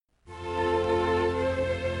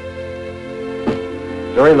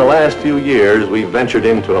During the last few years, we've ventured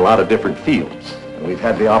into a lot of different fields, and we've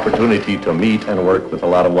had the opportunity to meet and work with a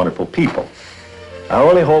lot of wonderful people. I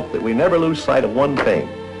only hope that we never lose sight of one thing,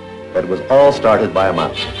 that it was all started by a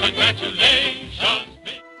mouse. Congratulations.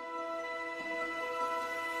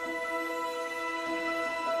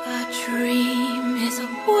 A dream is a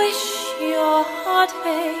wish your heart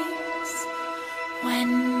makes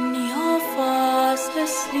when you're fast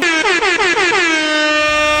asleep.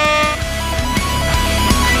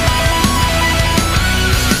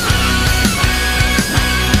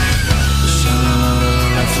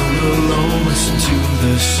 Alone, listen to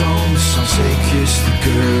the song say kiss the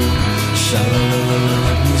girl.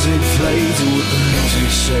 Sha-la-la-la-la, music plays and what the music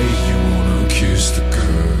say, you wanna kiss the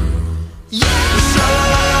girl. Yeah!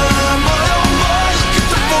 Sha-la-la-la-la, my oh my, get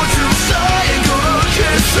the fortune side and gonna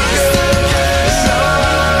kiss the girl.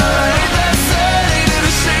 Sha-la-la-la-la, ain't that sad, ain't it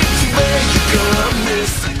a shame to make you gonna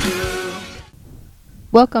miss the girl.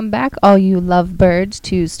 Welcome back, all you lovebirds,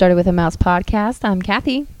 to Started With a Mouse podcast. I'm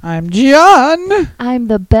Kathy. I'm John. I'm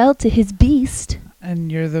the bell to his beast.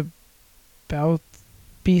 And you're the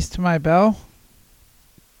beast to my bell?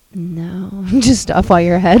 No, just off while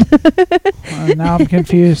you're ahead. Now I'm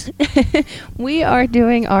confused. We are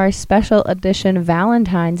doing our special edition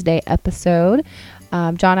Valentine's Day episode.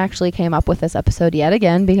 John actually came up with this episode yet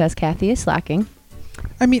again because Kathy is slacking.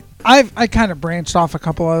 I mean, I kind of branched off a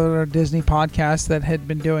couple other Disney podcasts that had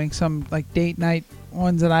been doing some like date night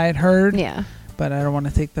ones that I had heard. Yeah. But I don't want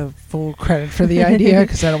to take the full credit for the idea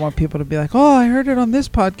because I don't want people to be like, oh, I heard it on this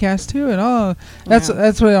podcast too. And that's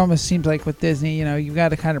what it almost seems like with Disney. You know, you've got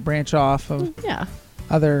to kind of branch off of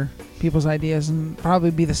other people's ideas, and probably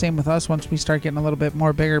be the same with us. Once we start getting a little bit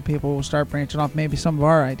more bigger, people will start branching off maybe some of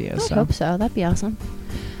our ideas. I hope so. That'd be awesome.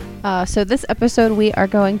 So this episode, we are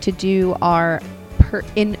going to do our,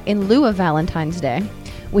 in lieu of Valentine's Day,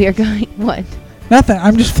 we are going, what? Nothing.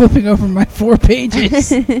 I'm just flipping over my 4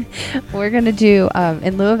 pages. We're going to do,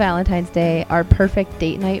 in lieu of Valentine's Day, our perfect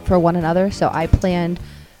date night for one another. So I planned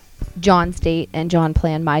John's date and John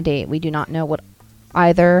planned my date. We do not know what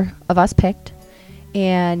either of us picked.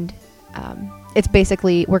 And it's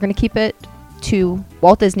basically, we're going to keep it to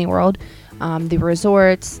Walt Disney World, the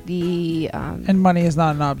resorts, the... and money is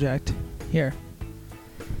not an object here.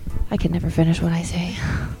 I can never finish what I say.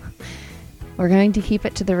 We're going to keep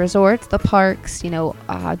it to the resorts, the parks,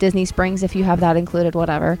 Disney Springs, if you have that included,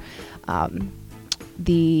 whatever.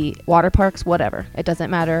 The water parks, whatever. It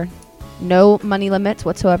doesn't matter. No money limits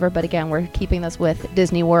whatsoever. But again, we're keeping this with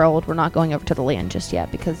Disney World. We're not going over to the land just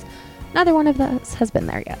yet because neither one of us has been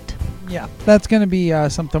there yet. Yeah, that's going to be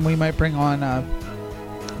something we might bring on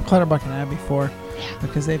Clutterbuck and Abby for. Yeah.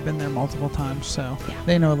 Because they've been there multiple times. So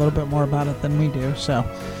they know a little bit more about it than we do. So...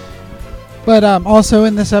 But also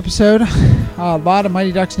in this episode, a lot of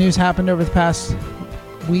Mighty Ducks news happened over the past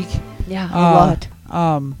week. Yeah, a lot.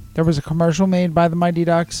 There was a commercial made by the Mighty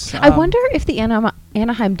Ducks. I wonder if the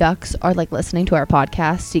Anaheim Ducks are like listening to our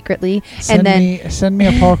podcast secretly, send me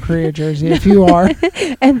a Paul Kariya jersey if you are.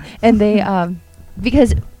 and they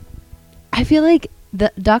because I feel like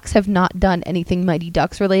the Ducks have not done anything Mighty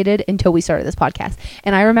Ducks related until we started this podcast.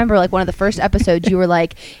 And I remember like one of the first episodes, you were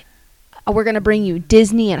like, we're going to bring you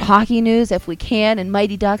Disney and hockey news if we can, and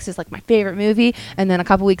Mighty Ducks is like my favorite movie. And then a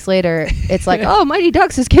couple weeks later, it's like, oh, Mighty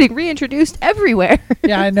Ducks is getting reintroduced everywhere.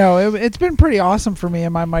 Yeah, I know. It's been pretty awesome for me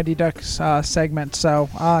in my Mighty Ducks segment. So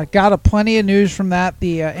got a plenty of news from that.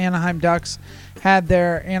 The Anaheim Ducks had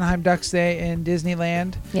their Anaheim Ducks Day in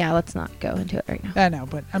Disneyland. Yeah, let's not go into it right now. I know,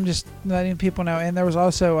 but I'm just letting people know. And there was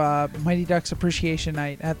also Mighty Ducks Appreciation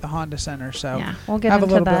Night at the Honda Center. So yeah, we'll get have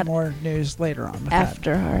into a little that bit more news later on with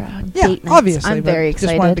after that. Our date nights. Obviously. I'm very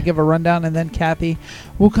excited. Just wanted to give a rundown, and then Kathy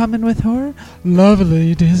will come in with her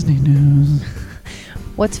lovely Disney news.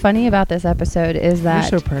 What's funny about this episode is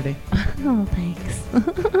that... You're so pretty. Oh, thanks.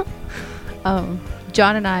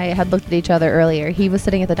 John and I had looked at each other earlier. He was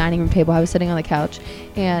sitting at the dining room table. I was sitting on the couch.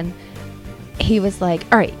 And he was like,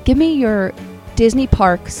 all right, give me your Disney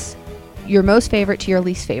parks, your most favorite to your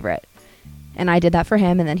least favorite. And I did that for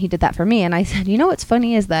him, and then he did that for me. And I said, you know what's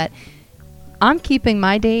funny is that I'm keeping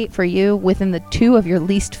my date for you within the 2 of your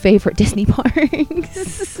least favorite Disney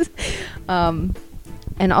parks. And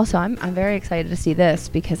also, I'm very excited to see this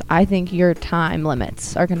because I think your time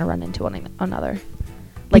limits are going to run into one another.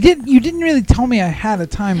 Like you didn't really tell me I had a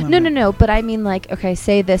time limit. No. But I mean, like, okay,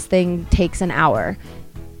 say this thing takes an hour.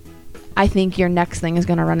 I think your next thing is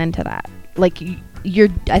going to run into that. Like,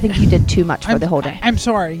 I think you did too much for the whole day. I'm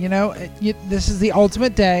sorry. This is the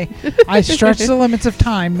ultimate day. I stretched the limits of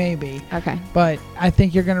time, maybe. Okay. But I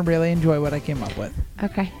think you're going to really enjoy what I came up with.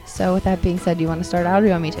 Okay. So with that being said, do you want to start out or do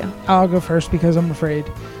you want me to? I'll go first because I'm afraid.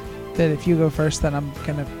 that if you go first, then I'm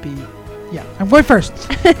gonna be. Yeah, I'm going first.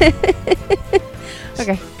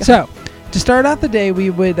 Okay. So, to start out the day, we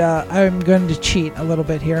would. I'm going to cheat a little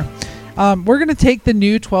bit here. We're going to take the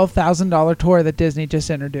new $12,000 tour that Disney just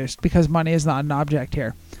introduced because money is not an object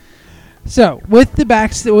here. So, with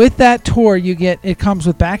that tour, it comes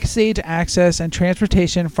with backstage access and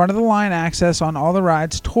transportation, front of the line access on all the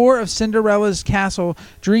rides, tour of Cinderella's Castle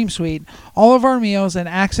Dream Suite, all of our meals, and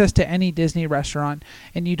access to any Disney restaurant,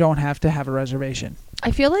 and you don't have to have a reservation.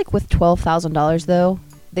 I feel like with $12,000 though,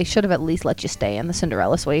 they should have at least let you stay in the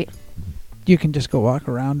Cinderella suite. You can just go walk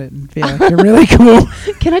around it and feel like you're really cool.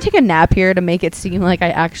 Can I take a nap here to make it seem like I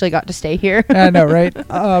actually got to stay here? I know, right?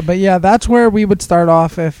 But yeah, that's where we would start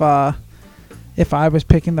off if I was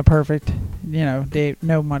picking the perfect, date,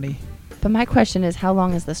 no money. But my question is, how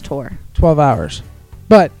long is this tour? 12 hours.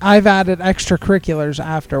 But I've added extracurriculars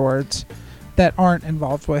afterwards that aren't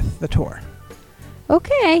involved with the tour.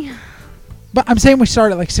 Okay. But I'm saying we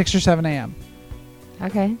start at like 6 or 7 a.m.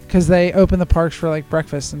 Okay. Because they open the parks for like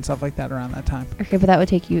breakfast and stuff like that around that time. Okay, but that would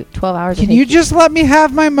take you 12 hours. Can you just let me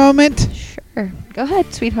have my moment? Sure. Go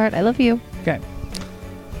ahead, sweetheart. I love you. Okay.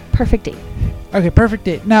 Perfect date. Okay, perfect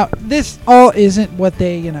date. Now, this all isn't what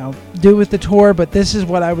they, do with the tour, but this is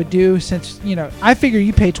what I would do since, I figure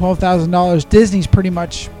you pay $12,000. Disney's pretty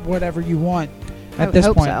much whatever you want at this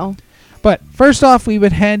point. So. But first off, we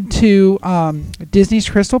would head to Disney's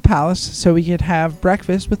Crystal Palace so we could have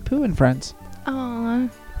breakfast with Pooh and friends. Aw.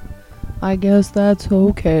 I guess that's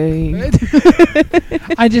okay.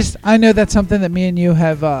 I know that's something that me and you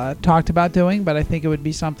have talked about doing, but I think it would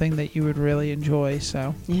be something that you would really enjoy,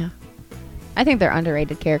 so. Yeah. I think they're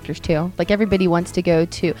underrated characters too. Like everybody wants to go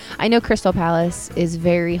to. I know Crystal Palace is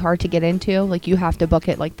very hard to get into. Like you have to book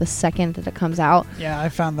it like the second that it comes out. Yeah, I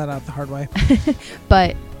found that out the hard way.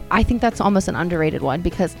 But I think that's almost an underrated one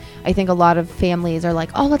because I think a lot of families are like,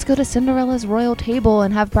 oh, let's go to Cinderella's royal table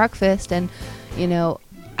and have breakfast. And,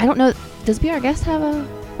 I don't know. Does Be Our Guest have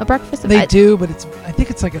a breakfast? They do, but I think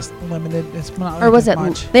it's like a limited. It's not like or was it?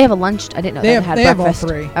 Much. They have a lunch. I didn't know they had breakfast. They have all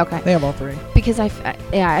three. Okay. They have all three. Because I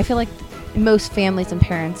feel like most families and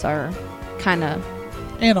parents are kind of.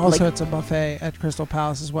 And also, it's a buffet at Crystal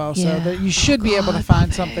Palace as well, yeah. so that you should be able to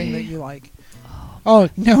find something that you like. Oh,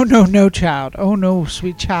 no, child. Oh, no,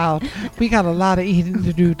 sweet child. We got a lot of eating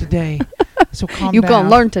to do today, so calm down. You're going to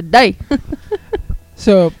learn today.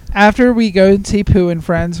 So after we go and see Pooh and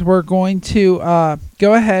friends, we're going to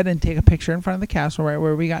go ahead and take a picture in front of the castle right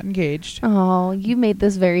where we got engaged. Oh, you made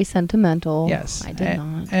this very sentimental. Yes. I did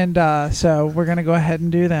not. And so we're going to go ahead and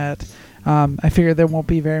do that. I figure there won't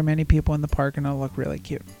be very many people in the park, and it'll look really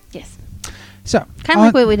cute. Yes. So kind of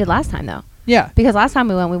like what we did last time, though. Yeah. Because last time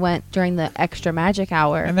we went during the extra magic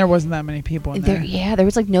hour. And there wasn't that many people in there. Yeah, there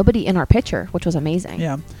was like nobody in our picture, which was amazing.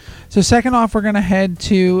 Yeah. So second off, we're going to head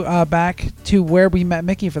to back to where we met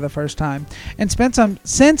Mickey for the first time. And since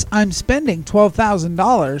I'm spending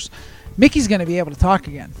 $12,000, Mickey's going to be able to talk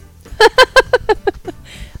again.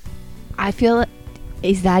 I feel,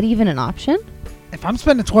 is that even an option? If I'm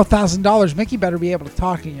spending $12,000, Mickey better be able to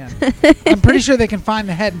talk again. I'm pretty sure they can find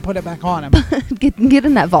the head and put it back on him. Get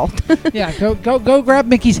in that vault. Yeah, go grab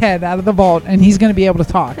Mickey's head out of the vault, and he's going to be able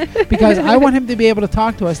to talk. Because I want him to be able to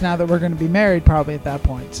talk to us now that we're going to be married probably at that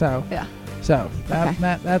point. So yeah. So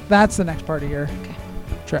that's the next part of your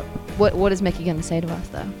trip. What is Mickey going to say to us,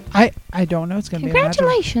 though? I don't know. It's going to be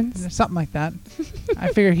congratulations. Something like that. I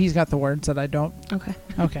figure he's got the words that I don't.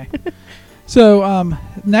 Okay. So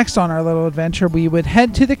next on our little adventure, we would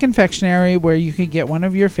head to the confectionery where you could get one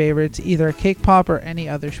of your favorites, either a cake pop or any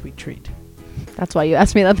other sweet treat. That's why you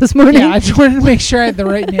asked me that this morning. Yeah, I just wanted to make sure I had the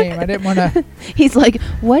right name. I didn't want to. He's like,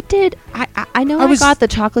 what did I know I got the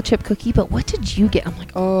chocolate chip cookie, but what did you get? I'm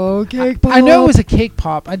like, oh, cake pop. I know it was a cake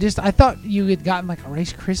pop. I thought you had gotten like a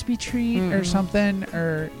Rice Krispie treat or something,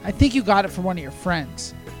 or I think you got it from one of your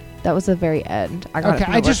friends. That was the very end.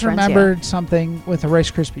 I just remembered something with a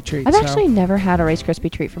Rice Krispie treat. I've actually never had a Rice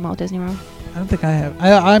Krispie treat from Walt Disney World. I don't think I have.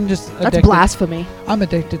 I'm just addicted. That's blasphemy. I'm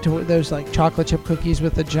addicted to those like chocolate chip cookies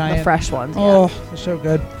with the giant. The fresh ones. Oh, they're so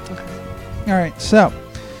good. Okay. All right, so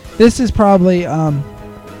this is probably hold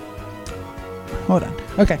on.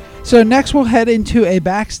 Okay, so next we'll head into a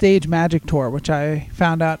backstage magic tour, which I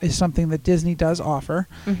found out is something that Disney does offer.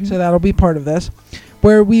 Mm-hmm. So that'll be part of this,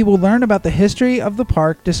 where we will learn about the history of the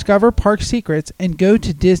park, discover park secrets, and go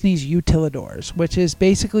to Disney's Utilidors, which is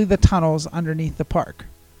basically the tunnels underneath the park.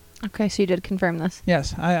 Okay, so you did confirm this.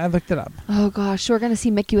 Yes, I looked it up. Oh, gosh. So we're going to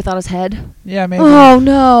see Mickey without his head? Yeah, maybe. Oh,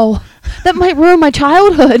 no. That might ruin my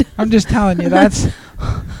childhood. I'm just telling you, that's...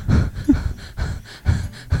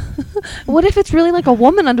 What if it's really like a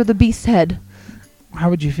woman under the beast's head?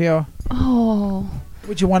 How would you feel? Oh.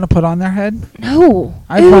 Would you want to put on their head? No.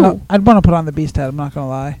 I'd want to put on the beast head. I'm not gonna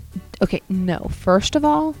lie. Okay, no. First of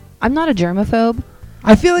all, I'm not a germaphobe.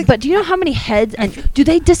 I feel like. But do you know how many heads? And do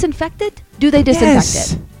they disinfect it? Do they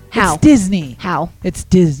disinfect it? How? It's Disney. How? It's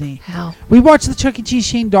Disney. How? We watched the Chuck E. Cheese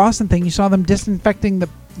Shane Dawson thing. You saw them disinfecting the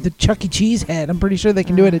Chuck E. Cheese head. I'm pretty sure they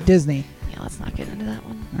can do it at Disney. Yeah, let's not get into that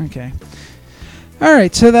one. Okay. All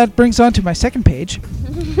right, so that brings on to my second page.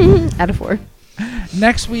 Out of 4.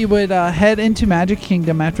 Next, we would head into Magic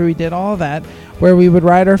Kingdom after we did all of that, where we would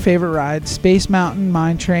ride our favorite rides: Space Mountain,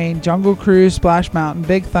 Mine Train, Jungle Cruise, Splash Mountain,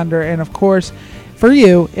 Big Thunder, and of course, for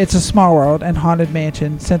you, it's a Small World and Haunted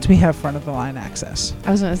Mansion, since we have front of the line access.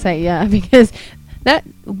 I was going to say, yeah, because that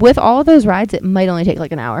with all of those rides, it might only take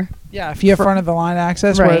like an hour. Yeah, if you have front of the line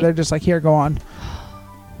access, where they're just like, here, go on.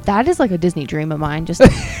 That is like a Disney dream of mine. Just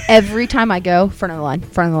every time I go, front of the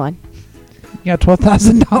line. You got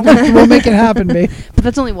 $12,000. We'll make it happen, babe. But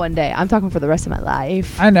that's only one day. I'm talking for the rest of my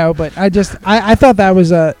life. I know, but I thought that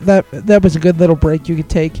was a good little break you could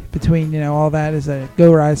take between all that, is to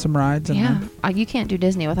go ride some rides. And yeah, you can't do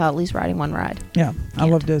Disney without at least riding one ride. Yeah, I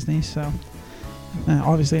love Disney, so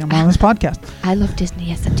obviously I'm on this podcast. I love Disney,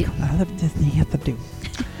 yes I do. I love Disney, yes I do.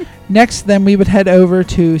 Next, then we would head over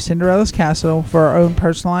to Cinderella's Castle for our own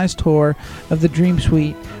personalized tour of the Dream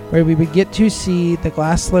Suite, where we would get to see the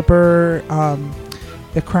glass slipper,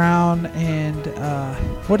 the crown, and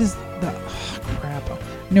what is the crap? I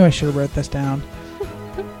knew I should have wrote this down.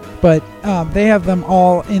 But they have them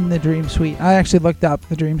all in the Dream Suite. I actually looked up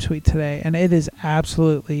the Dream Suite today, and it is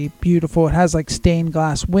absolutely beautiful. It has like stained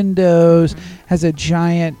glass windows, has a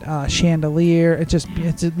giant chandelier.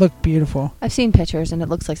 It looked beautiful. I've seen pictures, and it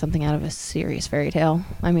looks like something out of a serious fairy tale.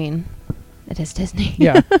 I mean, it is Disney.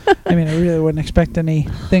 Yeah. I mean, I really wouldn't expect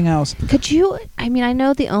anything else. Could you? I mean, I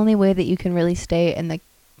know the only way that you can really stay in the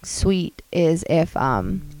suite is if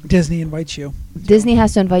Disney invites you. Disney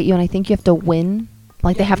has to invite you, and I think you have to win.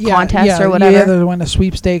 Like they have contests or whatever. You either win a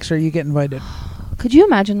sweepstakes or you get invited. Could you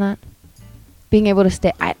imagine that? Being able to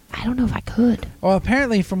stay. I don't know if I could. Well,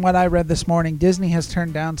 apparently from what I read this morning, Disney has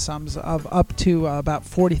turned down sums of up to about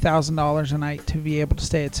 $40,000 a night to be able to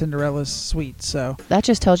stay at Cinderella's suite. So that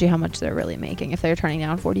just tells you how much they're really making if they're turning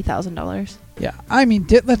down $40,000. Yeah. I mean,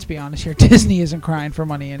 let's be honest here. Disney isn't crying for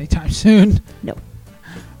money anytime soon. No.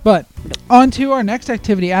 But on to our next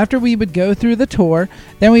activity. After we would go through the tour,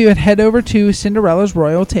 then we would head over to Cinderella's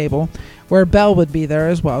Royal Table, where Belle would be there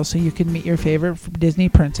as well, so you can meet your favorite Disney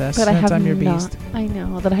princess. But since I'm your beast. I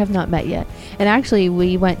know that I have not met yet. And actually,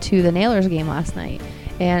 we went to the Nailers game last night,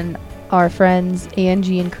 and our friends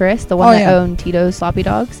Angie and Chris, the one that own Tito's Sloppy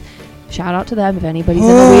Dogs. Shout out to them. If anybody's in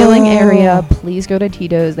the Wheeling area, please go to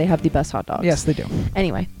Tito's. They have the best hot dogs. Yes, they do.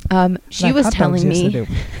 Anyway, she was telling me,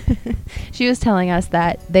 she was telling us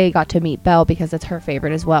that they got to meet Belle because it's her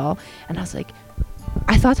favorite as well. And I was like,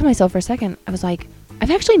 I thought to myself for a second, I was like,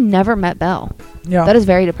 I've actually never met Belle. Yeah. That is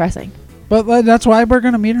very depressing. But that's why we're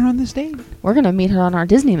going to meet her on this date. We're going to meet her on our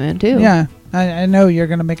Disney moon, too. Yeah. I know you're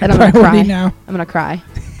going to make a priority now. I'm going to cry.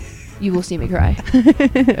 You will see me cry.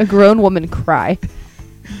 A grown woman cry.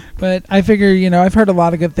 But I figure, I've heard a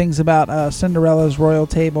lot of good things about Cinderella's Royal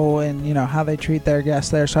Table and, how they treat their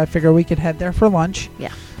guests there. So I figure we could head there for lunch.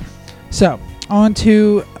 Yeah. So on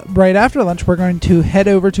to right after lunch, we're going to head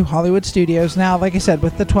over to Hollywood Studios. Now, like I said,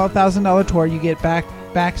 with the $12,000 tour, you get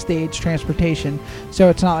backstage transportation.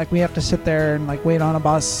 So it's not like we have to sit there and wait on a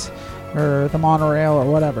bus or the monorail or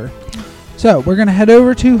whatever. So we're going to head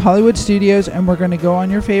over to Hollywood Studios and we're going to go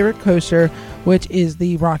on your favorite coaster, which is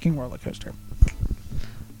the Rocking Roller Coaster.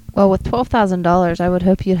 Well, with $12,000, I would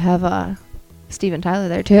hope you'd have Steven Tyler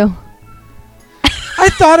there, too. I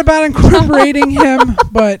thought about incorporating him,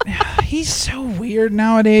 but he's so weird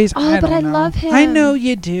nowadays. Oh, I love him. I know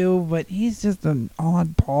you do, but he's just an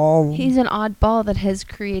oddball. He's an oddball that has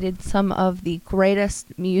created some of the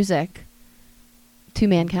greatest music to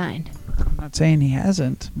mankind. I'm not saying he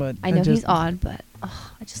hasn't, but I know he's odd, but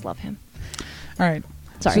I just love him. All right.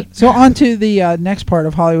 Sorry. So on to the next part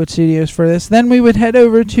of Hollywood Studios for this. Then we would head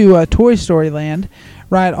over to Toy Story Land,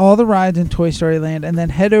 ride all the rides in Toy Story Land, and then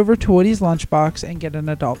head over to Woody's Lunchbox and get an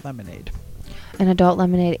adult lemonade. An adult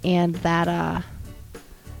lemonade and that,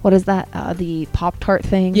 what is that? The Pop-Tart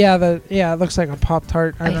thing? Yeah, it looks like a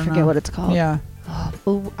Pop-Tart. I forget what it's called. Yeah.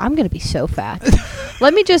 Oh, I'm going to be so fat.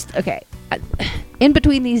 Let me just, okay. In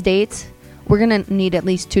between these dates, we're going to need at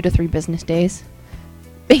least 2 to 3 business days.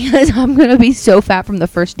 Because I'm going to be so fat from the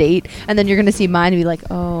first date. And then you're going to see mine and be like,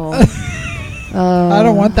 oh. I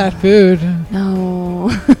don't want that food. No.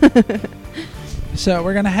 So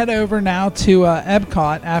we're going to head over now to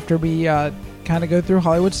Epcot after we kind of go through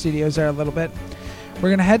Hollywood Studios there a little bit. We're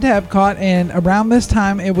going to head to Epcot, and around this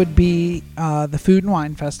time, it would be the Food and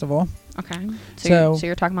Wine Festival. Okay. So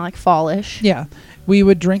you're talking about like fallish. Yeah. We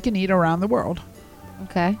would drink and eat around the world.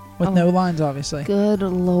 Okay. With no lines, obviously. Good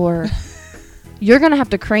Lord. You're going to have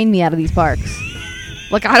to crane me out of these parks.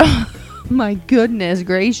 Like, I don't... My goodness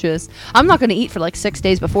gracious. I'm not going to eat for like 6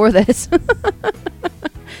 days before this.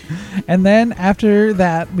 And then after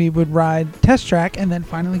that, we would ride Test Track and then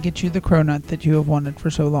finally get you the cronut that you have wanted for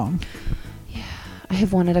so long. Yeah, I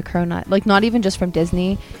have wanted a cronut. Like, not even just from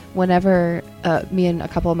Disney. Whenever me and a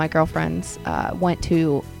couple of my girlfriends went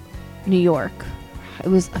to New York, it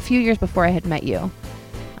was a few years before I had met you.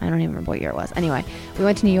 I don't even remember what year it was. Anyway, we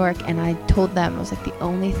went to New York, and I told them, I was like, the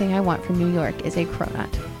only thing I want from New York is a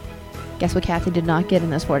cronut. Guess what Kathy did not get in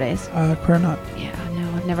those 4 days? Cronut. Yeah,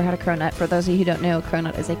 no, I've never had a cronut. For those of you who don't know, a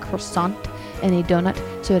cronut is a croissant and a donut,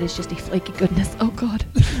 so it is just a flaky goodness. Oh, God.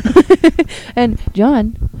 And,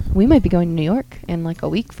 John, we might be going to New York in like a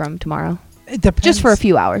week from tomorrow. It depends. Just for a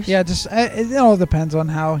few hours. Yeah, just it all depends on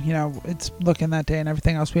how, it's looking that day and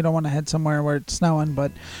everything else. We don't want to head somewhere where it's snowing,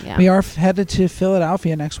 but we are headed to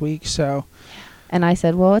Philadelphia next week, so. And I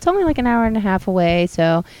said, well, it's only like an hour and a half away,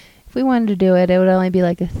 so if we wanted to do it, it would only be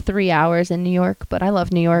like 3 hours in New York, but I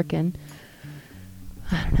love New York, and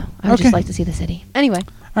I don't know. I would just like to see the city. Anyway.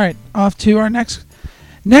 All right, off to our next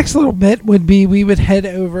little bit would be we would head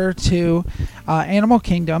over to Animal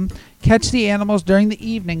Kingdom, catch the animals during the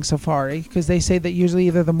evening safari, because they say that usually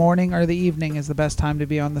either the morning or the evening is the best time to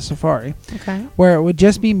be on the safari. Okay. Where it would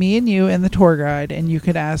just be me and you and the tour guide, and you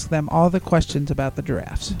could ask them all the questions about the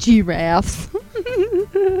giraffes. Giraffes.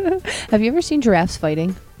 Have you ever seen giraffes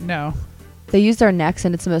fighting? No. They use their necks,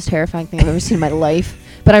 and it's the most terrifying thing I've ever seen in my life.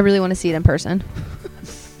 But I really want to see it in person.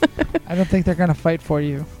 I don't think they're going to fight for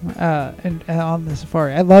you on the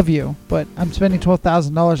safari. I love you, but I'm spending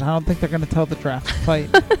 $12,000. I don't think they're going to tell the giraffe to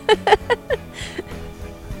fight.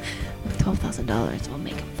 $12,000 will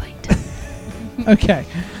make them fight. Okay.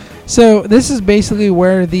 So this is basically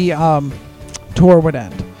where the tour would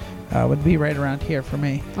end. Would be right around here for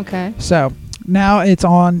me. Okay. So now it's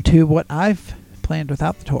on to what I've planned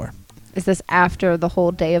without the tour. Is this after the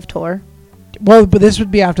whole day of tour? Well, but this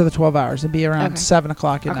would be after the 12 hours. It'd be around 7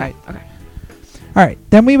 o'clock at night. Okay. All right.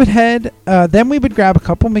 Then we would head. Then we would grab a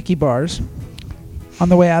couple Mickey bars on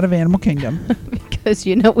the way out of Animal Kingdom. Because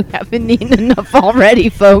we haven't eaten enough already,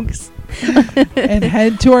 folks. And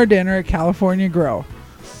head to our dinner at California Grill.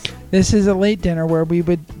 This is a late dinner where we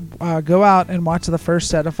would go out and watch the first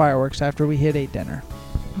set of fireworks after we hit 8 dinner.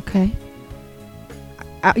 Okay.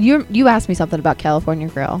 You asked me something about California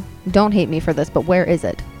Grill. Don't hate me for this, but where is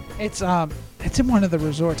it? It's in one of the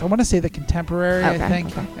resorts. I want to say the Contemporary, I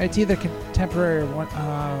think. Okay. It's either Contemporary or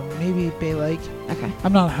maybe Bay Lake. Okay.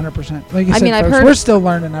 I'm not 100%. Like I said, folks, we're still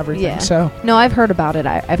learning everything. Yeah. So. No, I've heard about it.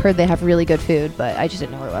 I've heard they have really good food, but I just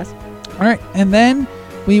didn't know where it was. All right. And then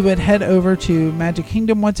we would head over to Magic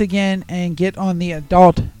Kingdom once again and get on the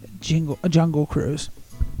adult Jungle Cruise.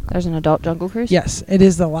 There's an adult Jungle Cruise? Yes. It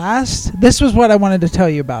is the last. This was what I wanted to tell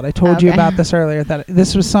you about. I told you about this earlier, that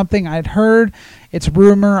this was something I'd heard. It's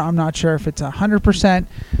rumor. I'm not sure if it's 100%.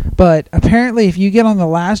 But apparently if you get on the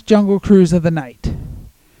last Jungle Cruise of the night.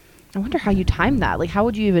 I wonder how you time that. Like, how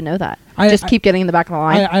would you even know that? Just keep getting in the back of the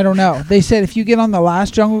line? I don't know. They said if you get on the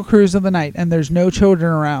last Jungle Cruise of the night and there's no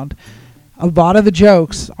children around, a lot of the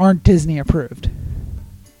jokes aren't Disney approved.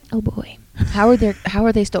 Oh, boy. How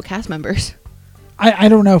are they still cast members? I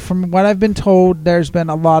don't know. From what I've been told, there's been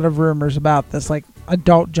a lot of rumors about this, like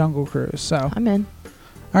adult Jungle Cruise. So I'm in.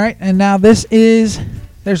 All right, and now there's 2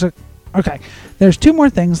 more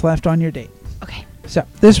things left on your date. Okay. So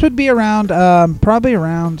this would be around, probably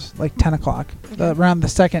around like 10 o'clock, around the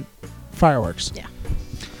second fireworks. Yeah.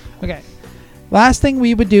 Okay. Last thing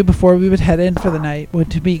we would do before we would head in for the night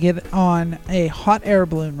would to be get on a hot air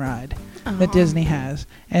balloon ride that Disney has.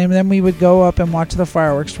 And then we would go up and watch the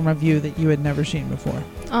fireworks from a view that you had never seen before.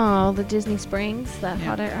 Oh, the Disney Springs, that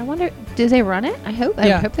hot air. I wonder, do they run it? I hope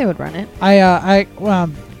they would run it.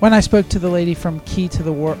 When I spoke to the lady from Keys to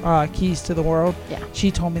the World,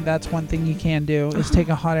 she told me that's one thing you can do is take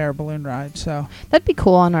a hot air balloon ride. So that'd be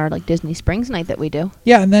cool on our like Disney Springs night that we do.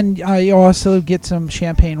 Yeah, and then you also get some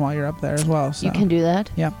champagne while you're up there as well. So. You can do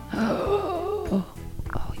that? Yeah. Oh,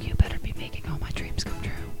 you better be making all my dreams come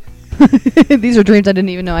true. These are dreams I didn't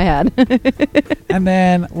even know I had. And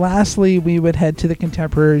then lastly, we would head to the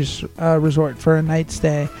Contemporary Resort for a night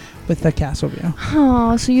stay with the Castle View.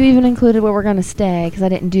 Oh, so you even included where we're going to stay because I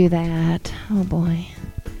didn't do that. Oh, boy.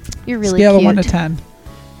 You're really Scale cute. of 1 to 10.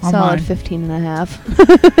 Solid 15 and a half.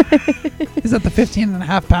 Is that the 15 and a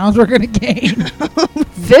half pounds we're going to gain?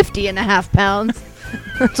 50 and a half pounds.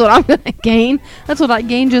 That's what I'm going to gain. That's what I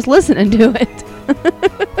gained just listening to it.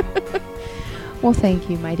 Well, thank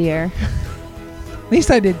you, my dear. At least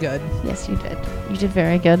I did good. Yes, you did. You did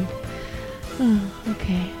very good. Oh,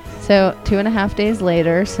 okay. So 2.5 days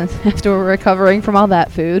later, since after we're recovering from all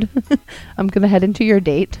that food, I'm going to head into your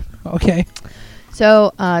date. Okay.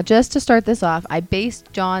 So just to start this off, I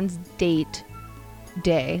based John's date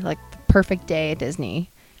day, like the perfect day at Disney.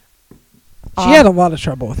 She had a lot of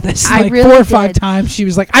trouble with this. I like really 4 or 5 did. times she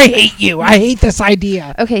was like, I hate you. I hate this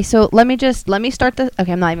idea. Okay, so let me start the...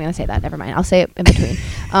 Okay, I'm not even going to say that. Never mind. I'll say it in between.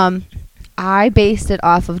 I based it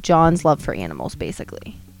off of John's love for animals,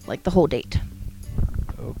 basically. Like the whole date.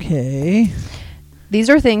 Okay. These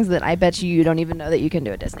are things that I bet you don't even know that you can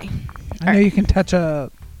do at Disney. I know you can touch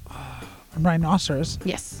a rhinoceros.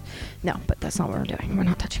 Yes. No, but that's not what we're doing. We're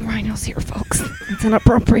not touching rhinos here, folks. It's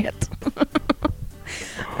inappropriate.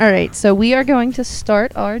 All right, so we are going to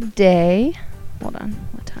start our day. Hold on.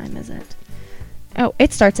 What time is it? Oh,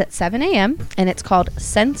 it starts at 7 a.m., and it's called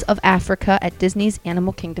Sense of Africa at Disney's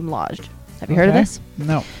Animal Kingdom Lodge. Have you heard of this?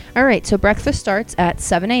 No. All right, so breakfast starts at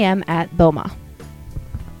 7 a.m. at Boma.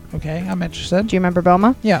 Okay, I'm interested. Do you remember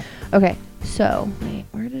Boma? Yeah. Okay, so, wait,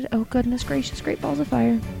 where did... Oh, goodness gracious, great balls of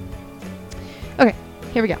fire. Okay,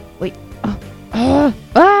 here we go. Wait. Oh. Ah!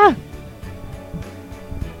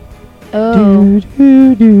 Oh. Wait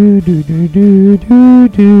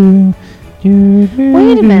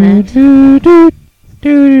a minute.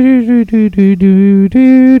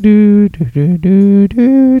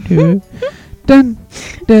 Dun,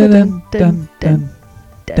 dun, dun, dun,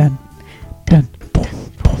 dun, dun.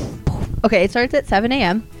 Okay, it starts at 7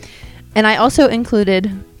 a.m. And I also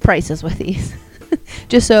included prices with these.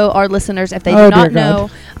 Just so our listeners, if they do not know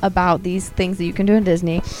about these things that you can do in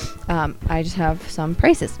Disney, I just have some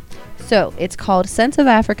prices. So it's called Sense of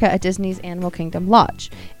Africa at Disney's Animal Kingdom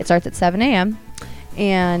Lodge. It starts at 7 a.m.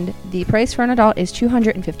 and the price for an adult is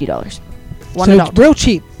 $250. One adult. It's real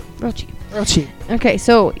cheap. Real cheap. Real cheap. Okay,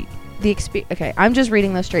 so okay, I'm just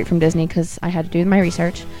reading this straight from Disney because I had to do my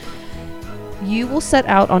research. You will set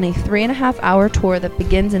out on a 3.5-hour tour that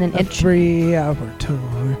begins in an 3-hour tour.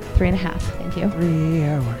 3.5. Thank you.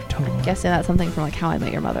 3-hour tour. I'm guessing that's something from like How I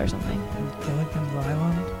Met Your Mother or something. Gilligan's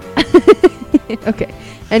Island. Okay.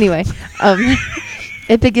 Anyway,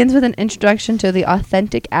 it begins with an introduction to the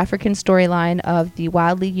authentic African storyline of the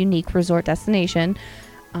wildly unique resort destination.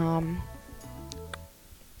 I'm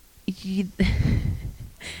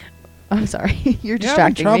sorry, you're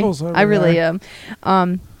distracting me. I really am.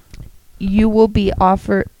 You'll be off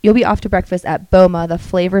to breakfast at Boma, the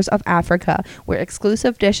Flavors of Africa, where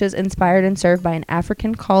exclusive dishes inspired and served by an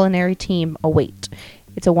African culinary team await.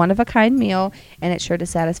 It's a one-of-a-kind meal, and it's sure to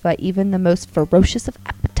satisfy even the most ferocious of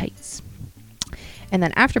appetites. And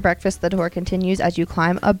then after breakfast, the tour continues as you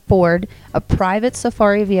climb aboard a private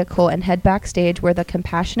safari vehicle and head backstage where the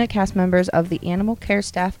compassionate cast members of the animal care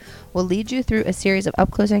staff will lead you through a series of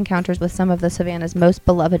up-close encounters with some of the savannah's most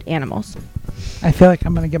beloved animals. I feel like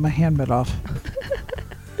I'm going to get my hand bit off.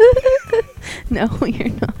 No, you're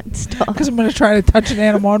not. Stop. Because I'm going to try to touch an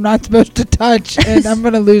animal I'm not supposed to touch, and I'm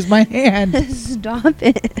going to lose my hand. Stop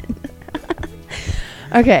it.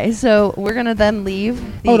 Okay, so we're going to then leave.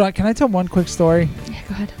 Hold on, can I tell one quick story? Yeah,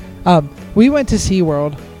 go ahead. We went to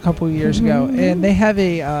SeaWorld a couple of years ago, and they have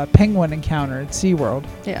a penguin encounter at SeaWorld.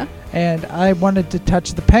 Yeah. And I wanted to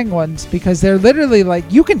touch the penguins because they're literally like,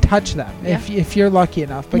 you can touch them if you're lucky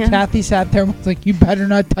enough. But Kathy sat there and was like, you better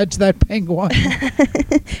not touch that penguin.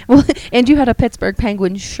 Well, and you had a Pittsburgh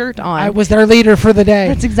Penguin shirt on. I was their leader for the day.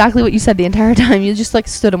 That's exactly what you said the entire time. You just like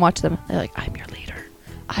stood and watched them. They're like, I'm your leader.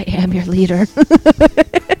 I am your leader.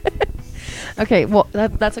 Okay, well,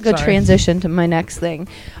 that's a good transition to my next thing.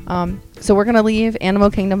 So we're going to leave Animal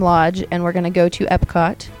Kingdom Lodge, and we're going to go to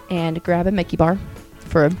Epcot and grab a Mickey bar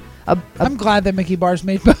for I'm glad that Mickey bars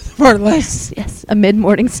made both of our lists. Yes, a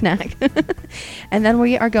mid-morning snack. And then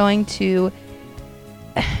we are going to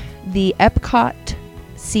the Epcot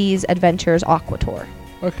Seas Adventures Aqua Tour.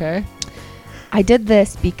 Okay. I did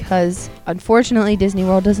this because, unfortunately, Disney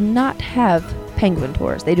World does not have penguin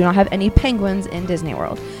tours. They do not have any penguins in Disney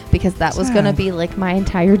World because that was going to be like my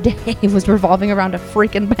entire day was revolving around a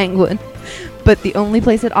freaking penguin. But the only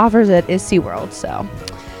place that offers it is SeaWorld, so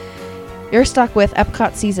you're stuck with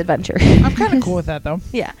Epcot Seas Adventure. I'm kind of cool with that, though.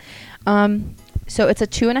 Yeah. So it's a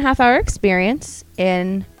 2.5-hour experience,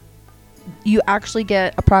 and you actually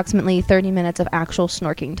get approximately 30 minutes of actual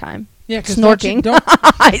snorkeling time. Yeah, snorking.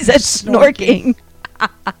 I said snorking.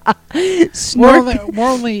 We're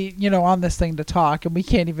only, on this thing to talk, and we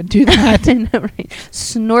can't even do that. I know, right?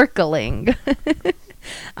 Snorkeling.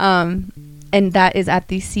 And that is at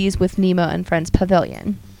the Seas with Nemo and Friends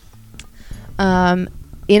Pavilion.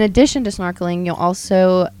 In addition to snorkeling, you'll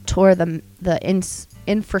also tour the the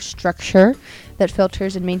infrastructure that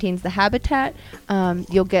filters and maintains the habitat.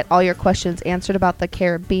 You'll get all your questions answered about the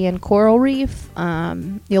Caribbean coral reef.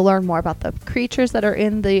 You'll learn more about the creatures that are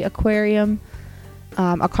in the aquarium.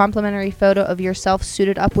 A complimentary photo of yourself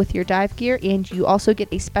suited up with your dive gear, and you also get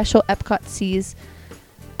a special Epcot Seas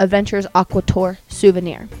Adventures Aqua Tour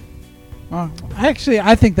souvenir. Actually,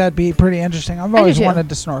 I think that'd be pretty interesting. I've always wanted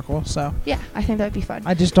to snorkel, so yeah, I think that'd be fun.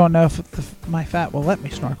 I just don't know if my fat will let me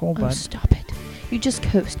snorkel. Oh, but stop it! You just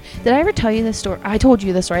coast. Did I ever tell you this story? I told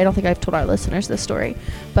you this story. I don't think I've told our listeners this story,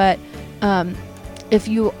 but if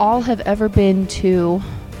you all have ever been to,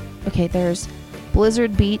 okay, there's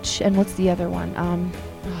Blizzard Beach, and what's the other one?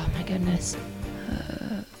 Oh my goodness.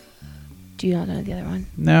 Do you not know the other one?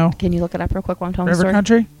 No. Can you look it up real quick while I'm telling the River story?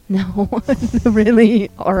 Country? No, really.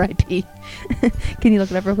 R.I.P. Can you look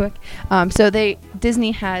it up real quick? So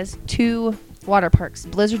Disney has 2 water parks,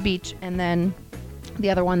 Blizzard Beach, and then the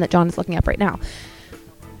other one that John is looking up right now.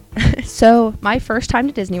 So my first time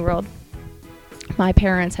to Disney World, my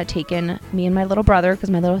parents had taken me and my little brother, because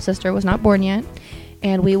my little sister was not born yet,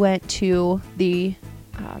 and we went to the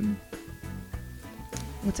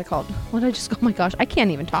what's it called? What did I just go? Oh my gosh, I can't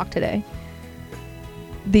even talk today.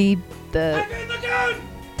 The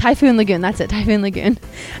Typhoon Lagoon. That's it, Typhoon Lagoon.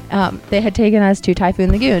 They had taken us to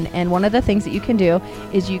Typhoon Lagoon, and one of the things that you can do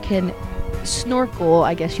is you can snorkel,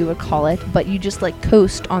 I guess you would call it, but you just like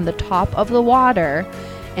coast on the top of the water,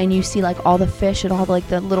 and you see like all the fish and all like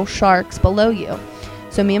the little sharks below you.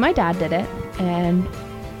 So me and my dad did it, and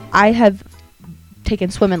I have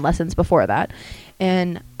taken swimming lessons before that.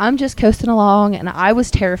 And I'm just coasting along, and I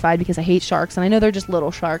was terrified because I hate sharks, and I know they're just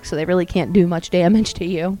little sharks, so they really can't do much damage to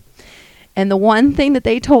you. And the one thing that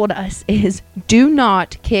they told us is do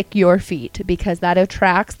not kick your feet, because that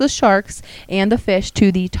attracts the sharks and the fish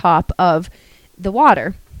to the top of the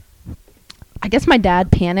water. I guess my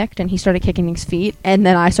dad panicked, and he started kicking his feet, and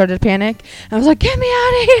then I started to panic. And I was like, get me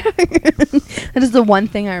out of here! That is the one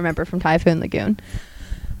thing I remember from Typhoon Lagoon.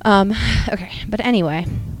 Okay, but anyway.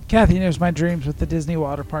 Kathy knows my dreams with the Disney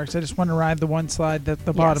water parks. I just want to ride the one slide that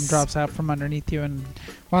the bottom drops out from underneath you, and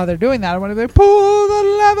while they're doing that, I want to be pull the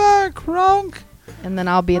lever, Kronk. And then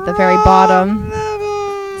I'll be at the very bottom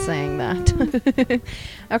saying that.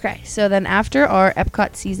 Okay, so then after our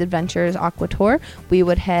Epcot Seas Adventures Aqua Tour, we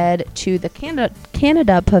would head to the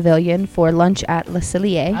Canada Pavilion for lunch at Le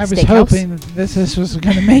Cellier I was Steakhouse. hoping this was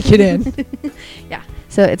going to make it in. Yeah,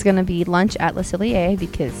 so it's going to be lunch at Le Cellier,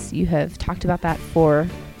 because you have talked about that for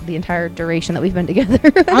the entire duration that we've been together.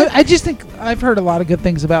 I just think I've heard a lot of good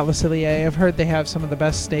things about Le Cellier. I've heard they have some of the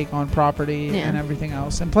best steak on property and everything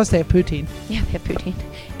else. And plus they have poutine. Yeah, they have poutine.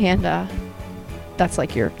 And that's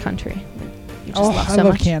like your country. You just love so I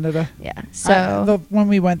love much. Canada. Yeah. So when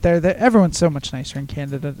we went there, everyone's so much nicer in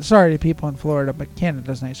Canada. Sorry to people in Florida, but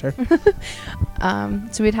Canada's nicer.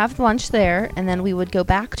 So we'd have lunch there, and then we would go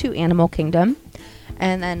back to Animal Kingdom,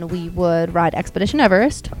 and then we would ride Expedition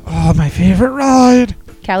Everest. Oh, my favorite ride.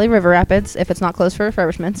 Cali River Rapids, if it's not closed for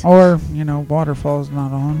refurbishments. Or, Waterfall's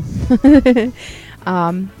not on.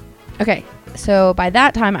 Okay, so by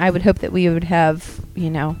that time, I would hope that we would have,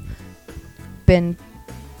 been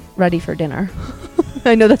ready for dinner.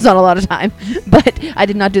 I know that's not a lot of time, but I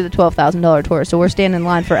did not do the $12,000 tour, so we're standing in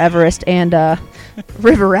line for Everest and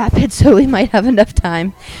River Rapids, so we might have enough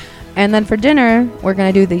time. And then for dinner, we're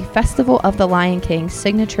going to do the Festival of the Lion King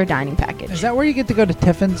signature dining package. Is that where you get to go to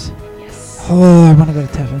Tiffin's? Yes. Oh, I want to go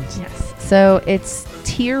to Tiffin's. Yes. So it's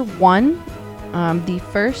tier 1. The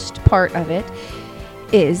first part of it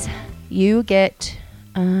is you get...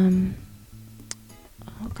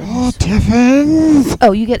 Tiffin's!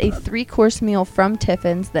 Oh, you get a 3-course meal from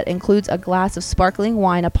Tiffin's that includes a glass of sparkling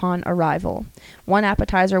wine upon arrival, 1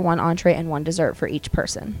 appetizer, 1 entree, and 1 dessert for each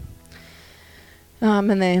person. And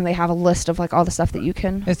then they have a list of like all the stuff that you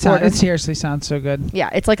can order. It seriously sounds so good. Yeah,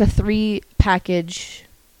 it's like a 3 package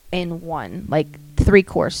in one, like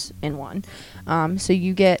 3-course in one. So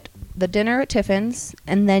you get the dinner at Tiffin's,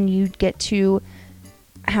 and then you get to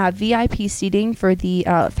have VIP seating for the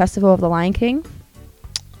Festival of the Lion King.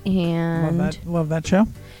 And love that show.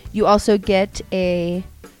 You also get a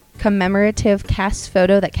commemorative cast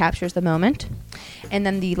photo that captures the moment. And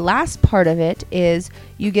then the last part of it is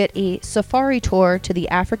you get a safari tour to the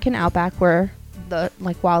African outback where the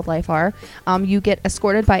wildlife are. You get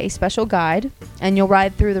escorted by a special guide, and you'll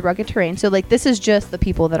ride through the rugged terrain. So this is just the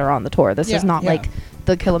people that are on the tour. This is not like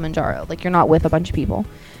the Kilimanjaro. Like, you're not with a bunch of people.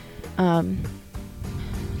 Let me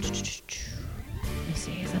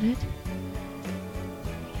see, is that it?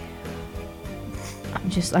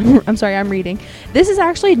 I'm sorry, I'm reading. This is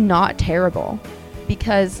actually not terrible,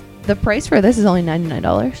 because the price for this is only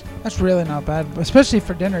 $99. That's really not bad, especially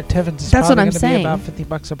for dinner at Tiffin's. It's That's what probably I'm gonna saying. be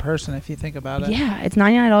about $50 a person if you think about it. Yeah, it's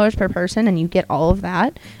 $99 per person, and you get all of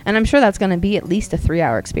that. And I'm sure that's going to be at least a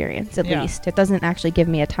 3-hour experience, at least. It doesn't actually give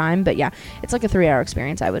me a time, but yeah, it's like a 3-hour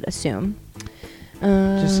experience, I would assume.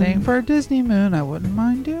 Just saying, for a Disney Moon, I wouldn't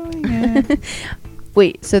mind doing it.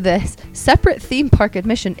 Wait, so this separate theme park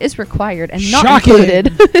admission is required and not Shocking.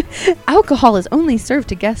 included. Alcohol is only served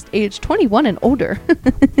to guests aged 21 and older.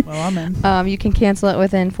 Well, I'm in. You can cancel it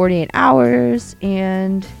within 48 hours,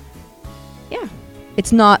 and yeah,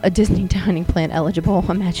 it's not a Disney dining plan eligible.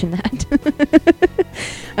 Imagine that.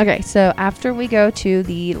 Okay, so after we go to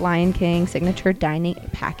the Lion King signature dining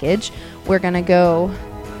package, we're gonna go.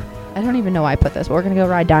 I don't even know why I put this, but we're gonna go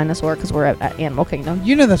ride Dinosaur because we're at Animal Kingdom.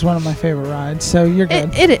 You know that's one of my favorite rides, so you're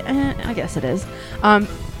good. I guess it is.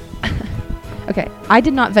 Okay, I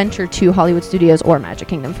did not venture to Hollywood Studios or Magic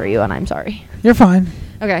Kingdom for you, and I'm sorry. You're fine.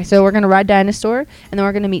 Okay, so we're going to ride Dinosaur, and then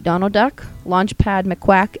we're going to meet Donald Duck, Launchpad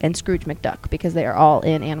McQuack, and Scrooge McDuck, because they are all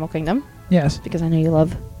in Animal Kingdom. Yes. Because I know you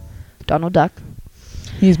love Donald Duck.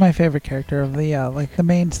 He's my favorite character of the, like, the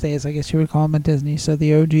mainstays, I guess you would call them at Disney, so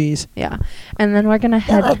the OGs. Yeah. And then we're going to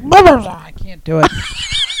head... I can't do it.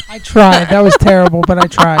 I tried. That was terrible, but I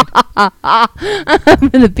tried. I'm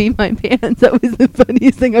going to pee my pants. That was the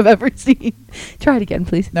funniest thing I've ever seen. Try it again,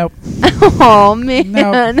 please. Nope. Oh,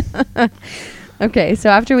 man. Nope. Okay, so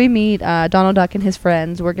after we meet Donald Duck and his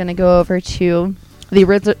friends, we're going to go over to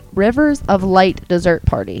the Rivers of Light dessert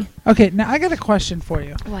party. Okay, now I got a question for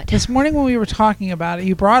you. What? This morning when we were talking about it,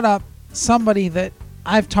 you brought up somebody that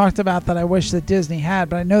I've talked about that I wish that Disney had,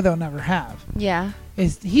 but I know they'll never have. Yeah.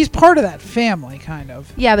 He's part of that family, kind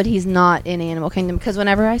of. Yeah, but he's not in Animal Kingdom, because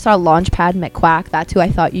whenever I saw Launchpad McQuack, that's who I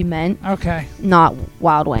thought you meant. Okay. Not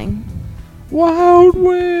Wild Wing. Wild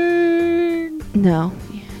Wing! No.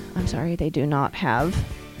 I'm sorry, they do not have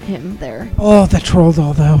him there. Oh, that troll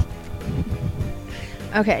doll, though.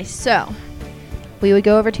 Okay, so we would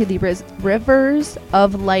go over to the Rivers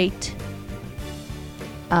of Light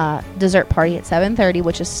dessert party at 7:30,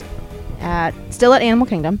 which is still at Animal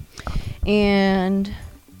Kingdom. And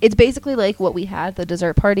it's basically like what we had, the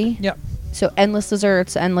dessert party. Yep. So endless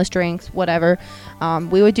desserts, endless drinks, whatever.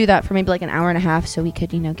 We would do that for maybe like an hour and a half so we could,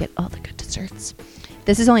 get all the good desserts.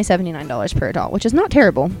 This is only $79 per adult, which is not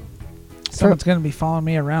terrible. Someone's going to be following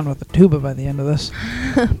me around with a tuba by the end of this.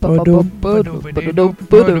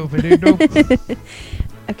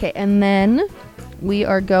 Okay, and then we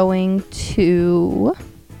are going to...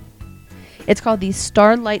 It's called the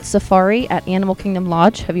Starlight Safari at Animal Kingdom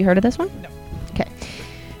Lodge. Have you heard of this one? No. Okay.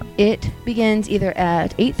 It begins either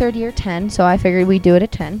at 8:30 or 10, so I figured we'd do it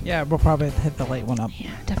at 10. Yeah, we'll probably hit the late one up.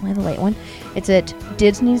 Yeah, definitely the late one. It's at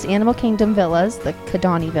Disney's Animal Kingdom Villas, the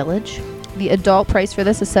Kidani Village. The adult price for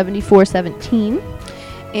this is $74.17,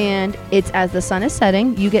 and it's as the sun is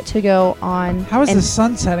setting. You get to go on... How is the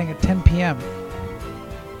sun setting at 10 p.m.?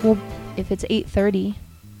 Well, if it's 8:30...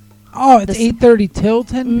 Oh, it's 8:30 till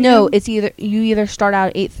 10 p.m.? No, it's you either start out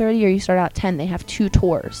at 8:30 or you start out at 10. They have two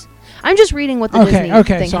tours. I'm just reading what the Disney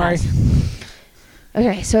thing sorry. has.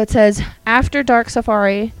 Okay, so it says, After Dark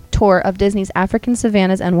Safari Tour of Disney's African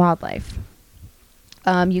Savannas and Wildlife.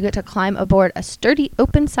 You get to climb aboard a sturdy,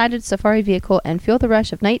 open-sided safari vehicle and feel the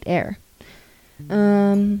rush of night air.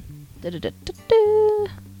 Oh,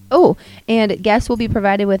 and guests will be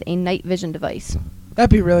provided with a night vision device. That'd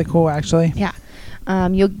be really cool, actually. Yeah.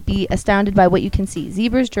 You'll be astounded by what you can see.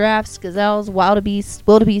 Zebras, giraffes, gazelles, wildebeests,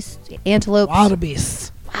 antelopes.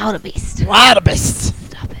 Wildebeests. Stop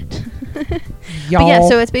it. But yeah,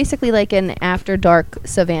 so it's basically like an after dark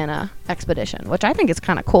savannah expedition, which I think is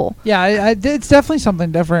kind of cool. Yeah, it's definitely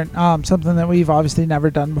something different. Something that we've obviously never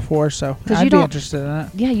done before, so I'd be interested in it.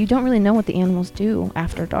 Yeah, you don't really know what the animals do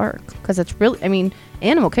after dark, because it's really,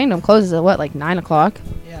 Animal Kingdom closes at like 9 o'clock?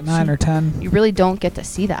 Yeah, 9 or 10. You really don't get to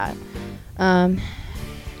see that. And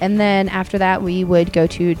then after that, we would go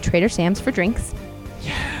to Trader Sam's for drinks.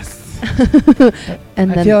 Yes.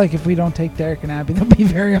 And I feel like if we don't take Derek and Abby, they'll be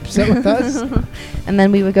very upset with us. And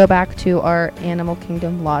then we would go back to our Animal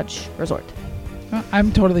Kingdom Lodge resort.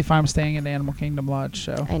 I'm totally fine with staying at Animal Kingdom Lodge,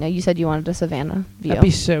 so. I know you said you wanted a Savannah view. That'd be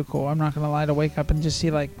so cool. I'm not going to lie, to wake up and just see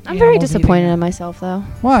I'm very disappointed in myself, though.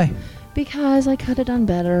 Why? Because I could have done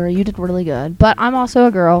better. You did really good. But I'm also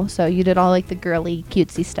a girl, so you did all the girly,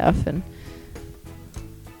 cutesy stuff. And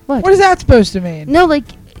what is that supposed to mean? No,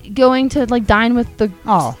 going to dine with the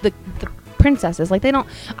princesses. They don't.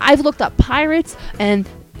 I've looked up pirates and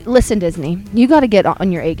listen, Disney, you got to get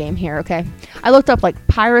on your A game here, okay? I looked up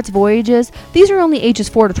pirates voyages. These are only ages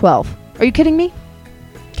 4 to 12. Are you kidding me?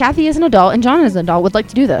 Kathy is an adult and John is an adult. Would like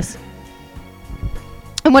to do this.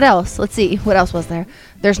 And what else? Let's see. What else was there?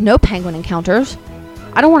 There's no penguin encounters.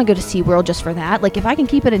 I don't want to go to SeaWorld just for that. Like, if I can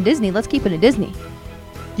keep it in Disney, let's keep it in Disney.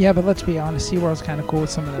 Yeah, but let's be honest. SeaWorld's kind of cool with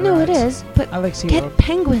some of the No, rides. it is. But I like SeaWorld. get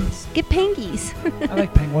penguins. Get pengies. I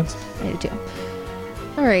like penguins. I do too.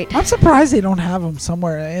 All right. I'm surprised they don't have them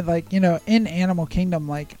somewhere. Like, in Animal Kingdom.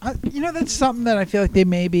 Like, that's something that I feel like they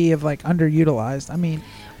maybe have, like, underutilized. I mean...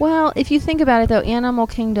 Well, if you think about it, though, Animal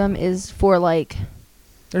Kingdom is for, like...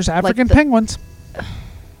 There's African penguins.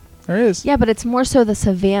 There is. Yeah, but it's more so the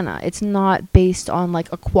savannah. It's not based on,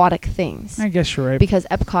 like, aquatic things. I guess you're right. Because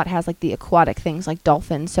Epcot has, like, the aquatic things, like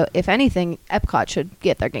dolphins. So, if anything, Epcot should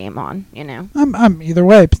get their game on, I'm either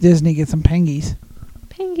way. Disney gets some pengies.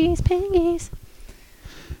 Pengies.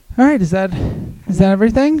 All right, is that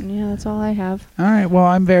everything? Yeah, that's all I have. All right, well,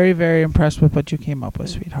 I'm very, very impressed with what you came up with,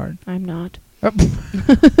 sweetheart. I'm not. All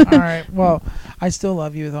right, well, I still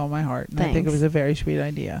love you with all my heart, and I think it was a very sweet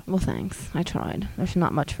idea. Well, thanks. I tried. There's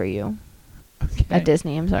not much for you okay. at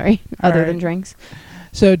Disney, I'm sorry, other than drinks.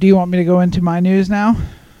 So do you want me to go into my news now?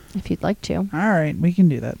 If you'd like to. All right, we can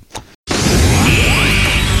do that.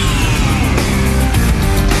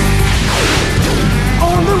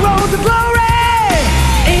 On the road to glory,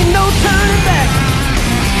 ain't no turning back.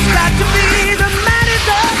 Got to be the mighty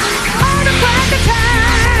duck on the crack of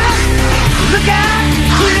time. Look out,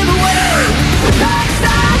 clear the way. Ducks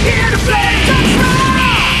out here to play. Ducks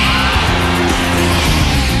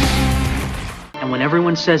roll. And when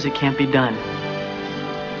everyone says it can't be done,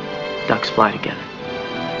 ducks fly together.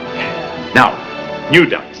 Now, new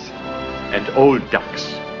ducks and old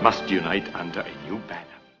ducks must unite under a new banner.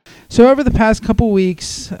 So over the past couple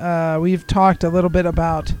weeks, we've talked a little bit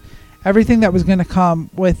about everything that was going to come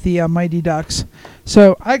with the Mighty Ducks.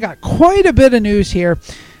 So I got quite a bit of news here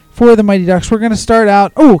for the Mighty Ducks. We're going to start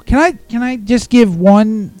out. Oh, can I just give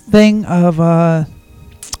one thing of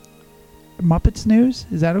Muppets news?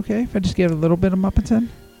 Is that okay if I just give a little bit of Muppets in?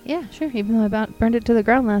 Yeah, sure. Even though I about burned it to the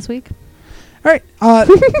ground last week. All right.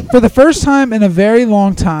 For the first time in a very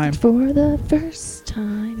long time. For the first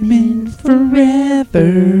time in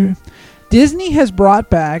forever. Disney has brought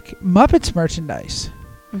back Muppets merchandise.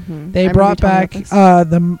 Mm-hmm. They brought back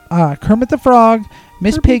the Kermit the Frog,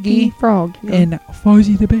 Miss Piggy, Frog, and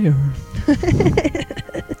Fozzie the Bear.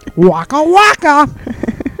 Waka waka.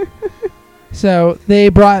 So they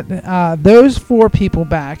brought those 4 people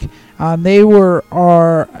back.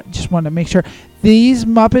 Just want to make sure. These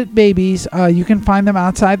Muppet babies, you can find them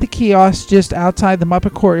outside the kiosk, just outside the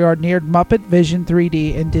Muppet Courtyard near Muppet Vision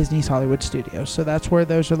 3D in Disney's Hollywood Studios. So that's where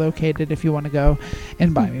those are located if you want to go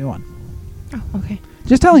and buy me one. Oh, okay.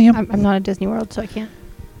 Just telling you. I'm not at Disney World, so I can't.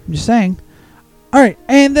 I'm just saying. All right.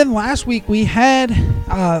 And then last week we had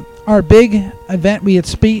our big event we had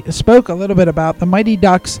spoke a little bit about. The Mighty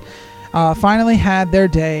Ducks finally had their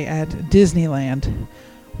day at Disneyland,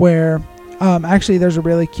 where... actually, there's a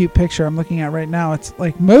really cute picture I'm looking at right now. It's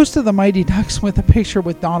like most of the Mighty Ducks with a picture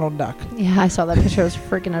with Donald Duck. Yeah, I saw that picture. It was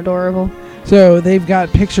freaking adorable. So they've got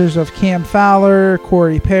pictures of Cam Fowler,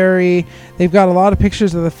 Corey Perry. They've got a lot of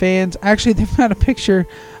pictures of the fans. Actually, they've got a picture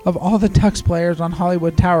of all the Ducks players on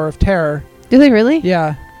Hollywood Tower of Terror. Do they really?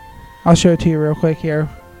 Yeah. I'll show it to you real quick here.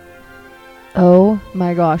 Oh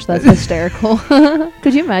my gosh, that's hysterical.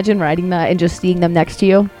 Could you imagine writing that and just seeing them next to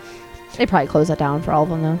you? They probably close that down for all of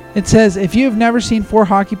them, though. It says, if you have never seen 4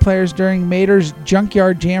 hockey players during Mater's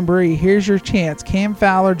Junkyard Jamboree, here's your chance. Cam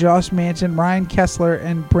Fowler, Josh Manson, Ryan Kessler,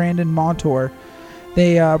 and Brandon Montour.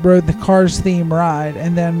 They rode the Cars theme ride.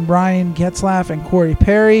 And then Ryan Getzlaff and Corey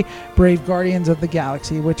Perry, Brave Guardians of the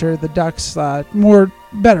Galaxy, which are the Ducks'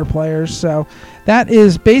 better players. So that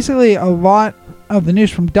is basically a lot of the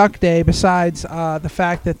news from Duck Day, besides the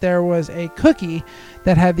fact that there was a cookie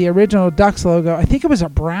that had the original Ducks logo. I think it was a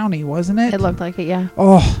brownie, wasn't it? It looked like it, yeah.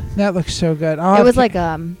 Oh, that looks so good. It was like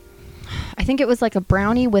I think it was like a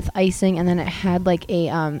brownie with icing, and then it had like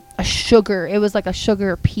a sugar. It was like a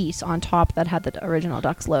sugar piece on top that had the original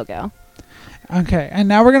Ducks logo. Okay, and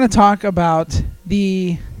now we're going to talk about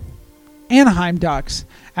the Anaheim Ducks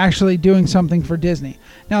actually doing something for Disney.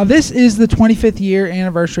 Now, this is the 25th year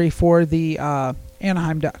anniversary for the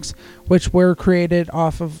Anaheim Ducks, which were created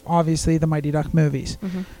off of, obviously, the Mighty Duck movies.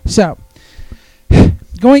 Mm-hmm. So,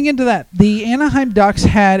 going into that, the Anaheim Ducks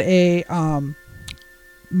had a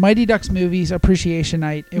Mighty Ducks movies appreciation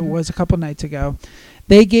night. It was a couple nights ago.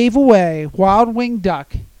 They gave away Wild Wing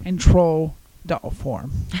Duck and Troll doll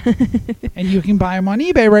form. And you can buy them on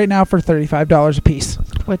eBay right now for $35 a piece.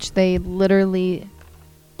 Which they literally,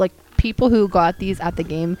 like, people who got these at the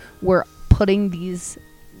game were putting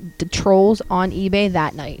the trolls on eBay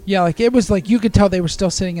that night. Yeah, like it was like you could tell they were still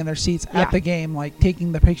sitting in their seats at the game, like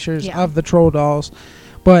taking the pictures of the troll dolls.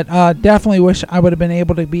 But definitely wish I would have been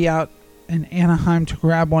able to be out in Anaheim to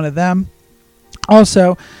grab one of them.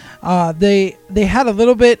 Also, they had a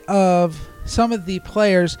little bit of some of the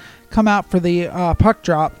players come out for the puck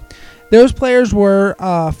drop. Those players were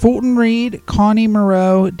Fulton Reed, Connie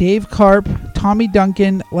Moreau, Dave Karp, Tommy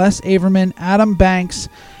Duncan, Les Averman, Adam Banks,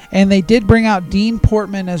 and they did bring out Dean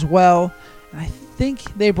Portman as well. And I think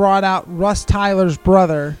they brought out Russ Tyler's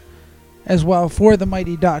brother as well for the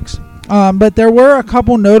Mighty Ducks. But there were a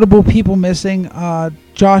couple notable people missing.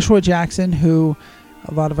 Joshua Jackson, who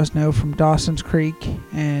a lot of us know from Dawson's Creek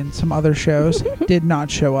and some other shows, did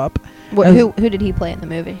not show up. Who did he play in the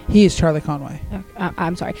movie? He is Charlie Conway.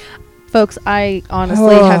 I'm sorry. Folks, I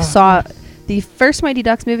honestly have saw the first Mighty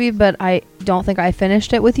Ducks movie, but I don't think I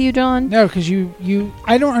finished it with you, John. No, because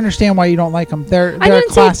I don't understand why you don't like them. They're a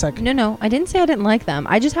classic. No, I didn't say I didn't like them.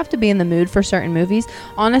 I just have to be in the mood for certain movies.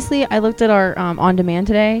 Honestly, I looked at our on demand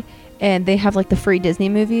today, and they have like the free Disney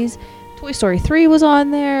movies. Toy Story 3 was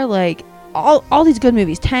on there, like all these good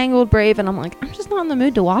movies, Tangled, Brave, and I'm like, I'm just not in the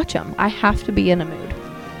mood to watch them. I have to be in a mood.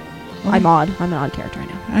 I'm odd. I'm an odd character, I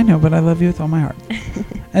know. I know, but I love you with all my heart.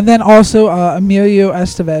 And then also Emilio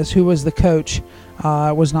Estevez, who was the coach,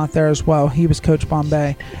 was not there as well. He was Coach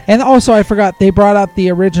Bombay. And also, I forgot, they brought out the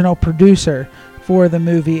original producer for the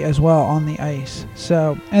movie as well on the ice.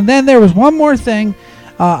 So, and then there was one more thing.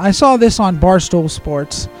 I saw this on Barstool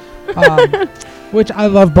Sports, which I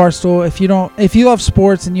love Barstool. If you love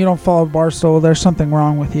sports and you don't follow Barstool, there's something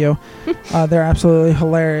wrong with you. They're absolutely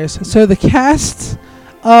hilarious. So the casts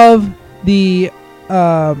of the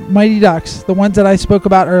Mighty Ducks, the ones that I spoke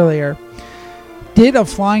about earlier, did a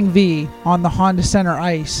flying V on the Honda Center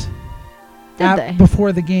ice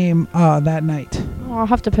before the game that night. Oh, I'll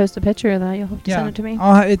have to post a picture of that. You'll have to send it to me.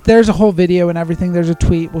 There's a whole video and everything. There's a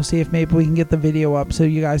tweet. We'll see if maybe we can get the video up so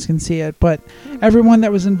you guys can see it. But everyone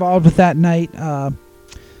that was involved with that night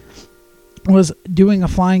was doing a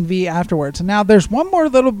flying V afterwards. And now there's one more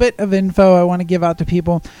little bit of info I want to give out to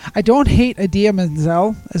people. I don't hate Idina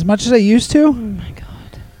Menzel as much as I used to. Oh my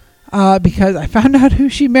God. Because I found out who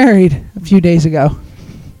she married a few days ago.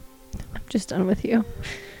 I'm just done with you.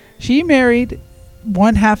 She married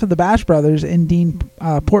one half of the Bash Brothers in Dean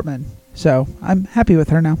Portman. So I'm happy with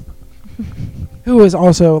her now. Who was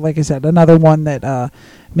also, like I said, another one that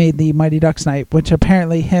made the Mighty Ducks night, which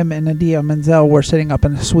apparently him and Idina Menzel were sitting up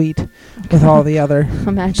in a suite with all the other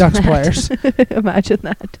Ducks players. Imagine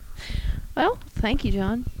that. Well, thank you,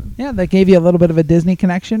 John. Yeah, that gave you a little bit of a Disney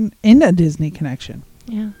connection in a Disney connection.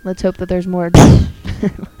 Yeah, let's hope that there's more.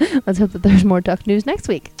 Let's hope that there's more Duck news next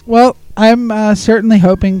week. Well, I'm certainly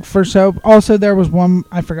hoping for so. Also, there was one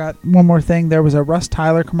more thing. There was a Russ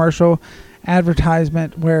Tyler commercial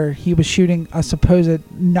advertisement where he was shooting a supposed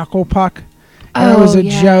knuckle puck. And it was a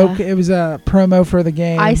joke. It was a promo for the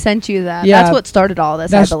game. I sent you that. Yeah, that's what started all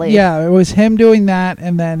this, I believe. Yeah, it was him doing that,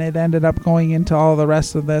 and then it ended up going into all the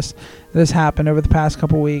rest of this. This happened over the past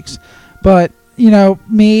couple weeks. But,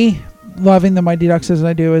 me loving the Mighty Ducks as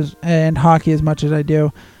I do and hockey as much as I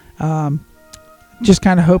do, just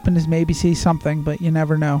kind of hoping to maybe see something, but you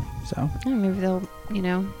never know. So maybe they'll,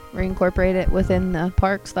 reincorporate it within the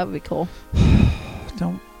parks. That would be cool.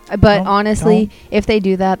 Honestly, if they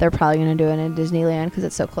do that, they're probably going to do it in Disneyland because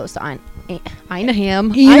it's so close to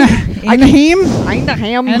Anaheim.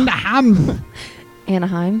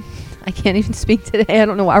 Anaheim. I can't even speak today. I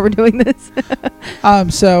don't know why we're doing this.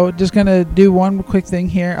 So just going to do one quick thing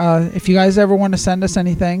here. If you guys ever want to send us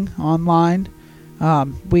anything online,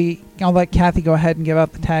 I'll let Kathy go ahead and give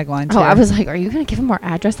out the tagline. I was like, are you going to give them our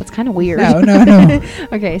address? That's kind of weird. No.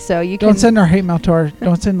 Okay, so you don't send our hate mail to our.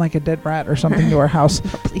 Don't send like a dead rat or something to our house. No,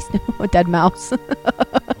 please no, a dead mouse.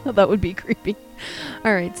 That would be creepy.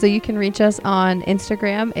 All right, so you can reach us on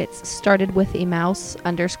Instagram. It's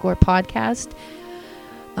startedwithamaus_podcast.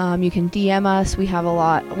 You can DM us. We have a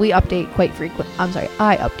lot. We update quite frequently.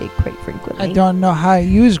 I update quite frequently. I don't know how to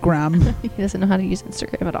use Gram. He doesn't know how to use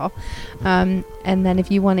Instagram at all. And then if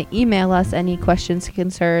you want to email us any questions,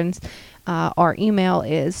 concerns, our email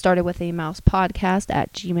is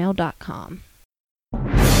startedwithamouspodcast@gmail.com.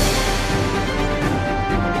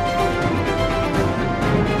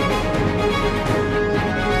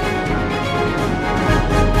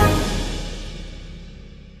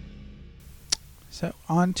 So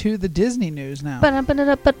on to the Disney news now.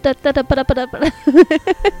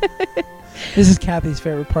 This is Kathy's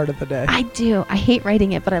favorite part of the day. I do. I hate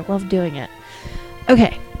writing it, but I love doing it.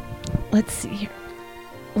 Okay, let's see here.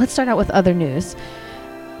 Let's start out with other news.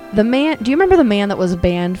 Do you remember the man that was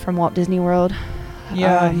banned from Walt Disney World?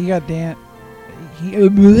 Yeah, he got banned.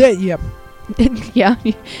 Yep. Yeah.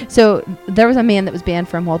 So there was a man that was banned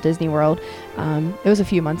from Walt Disney World. It was a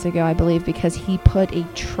few months ago, I believe, because he put a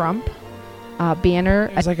Trump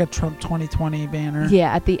banner. It's like a Trump 2020 banner.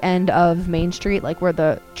 Yeah, at the end of Main Street, like where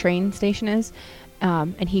the train station is.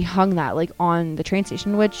 And he hung that like on the train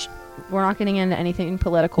station, which we're not getting into anything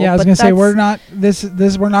political. Yeah, I was gonna say we're not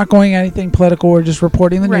we're not going anything political. We're just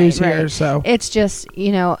reporting the news here. So it's just,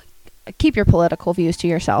 keep your political views to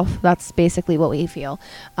yourself. That's basically what we feel.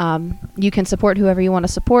 You can support whoever you want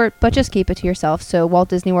to support, but just keep it to yourself. So Walt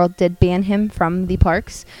Disney World did ban him from the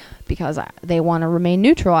parks because they want to remain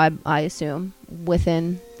neutral, I assume,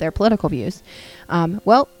 within their political views.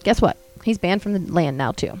 Well, guess what? He's banned from the land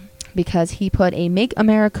now too, because he put a "Make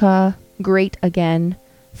America Great Again"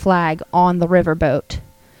 flag on the riverboat,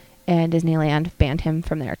 and Disneyland banned him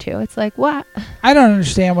from there too. It's like, what? I don't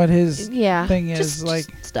understand what his thing is. Like,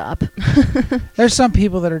 just stop. There's some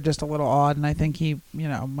people that are just a little odd, and I think he,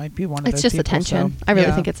 might be one of those. It's just people, attention. so, I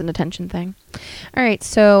really think it's an attention thing. All right,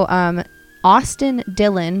 so Austin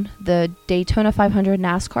Dillon, the Daytona 500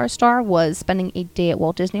 NASCAR star, was spending a day at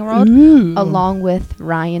Walt Disney World along with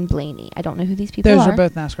Ryan Blaney. I don't know who these people are. Those are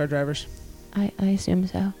both NASCAR drivers. I assume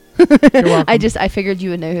so. You're welcome. I figured you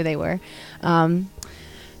would know who they were.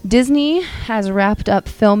 Disney has wrapped up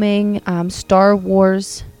filming Star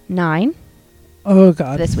Wars 9. Oh,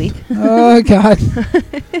 God. This week. Oh, God.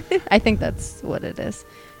 I think that's what it is.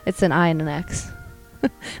 It's an I and an X.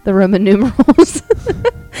 The Roman numerals.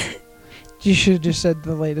 You should have just said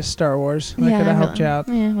the latest Star Wars. That could have helped you out.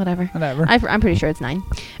 Yeah, whatever. Whatever. I'm pretty sure it's 9.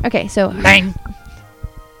 Okay, so... 9.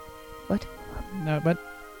 What? No, but...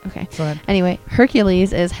 Okay. Go ahead. Anyway,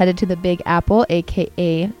 Hercules is headed to the Big Apple,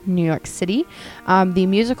 a.k.a. New York City. The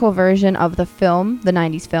musical version of the film, the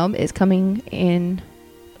 90s film, is coming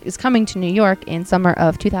to New York in summer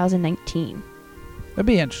of 2019. That'd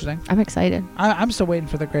be interesting. I'm excited. I'm still waiting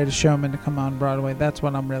for The Greatest Showman to come on Broadway. That's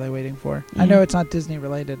what I'm really waiting for. Yeah. I know it's not Disney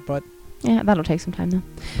related, but... Yeah, that'll take some time, though.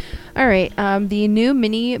 All right. The new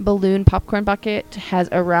mini balloon popcorn bucket has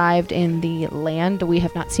arrived in the land. We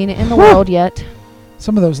have not seen it in the world yet.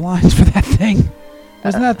 Some of those lines for that thing.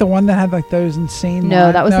 Wasn't that the one that had like those insane No,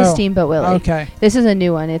 lines? that was the Steamboat Willie. Okay. This is a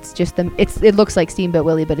new one. It's just it looks like Steamboat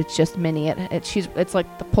Willie, but it's just mini. It's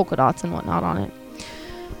like the polka dots and whatnot on it.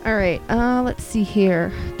 All right. Let's see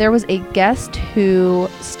here. There was a guest who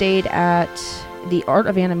stayed at the Art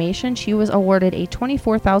of Animation. She was awarded a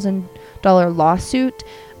 $24,000 lawsuit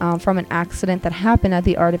from an accident that happened at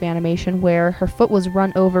the Art of Animation where her foot was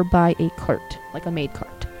run over by a cart, like a maid cart.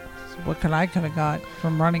 So what could I have got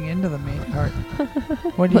from running into the maid cart?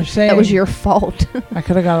 What did you say? That was your fault. I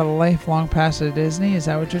could have got a lifelong pass to Disney. Is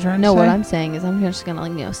that what you're trying to say? No, what I'm saying is I'm just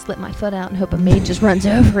gonna slip my foot out and hope a maid just runs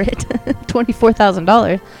over it.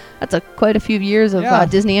 $24,000. That's quite a few years of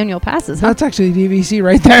Disney annual passes. Huh? That's actually DVC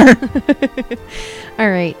right there. All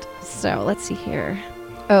right, so let's see here.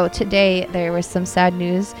 Oh, today there was some sad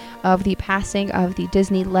news of the passing of the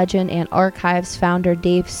Disney Legend and Archives founder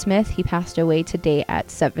Dave Smith. He passed away today at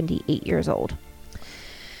 78 years old.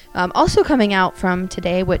 Also coming out from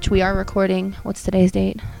today, which we are recording, what's today's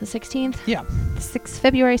date? The 16th? Yeah.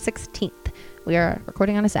 February 16th. We are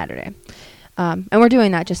recording on a Saturday. And we're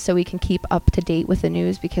doing that just so we can keep up to date with the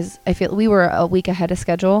news, because I feel we were a week ahead of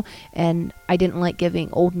schedule and I didn't like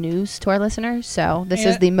giving old news to our listeners. So this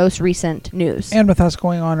is the most recent news. And with us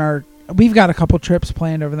going on we've got a couple trips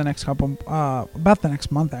planned over the next couple, about the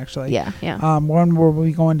next month actually. Yeah. One where we'll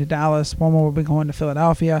be going to Dallas, one where we'll be going to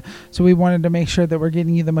Philadelphia. So we wanted to make sure that we're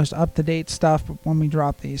getting you the most up-to-date stuff when we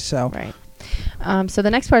drop these. So. Right. So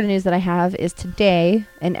the next part of news that I have is today,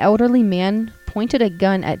 an elderly man pointed a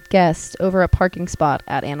gun at guests over a parking spot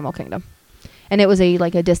at Animal Kingdom, and it was a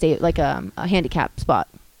handicap spot.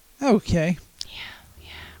 Okay. Yeah.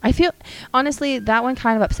 I feel honestly that one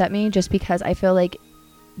kind of upset me, just because I feel like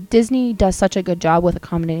Disney does such a good job with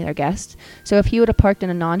accommodating their guests. So if he would have parked in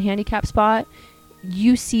a non-handicap spot,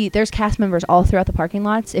 you see there's cast members all throughout the parking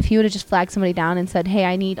lots. If he would have just flagged somebody down and said, "Hey,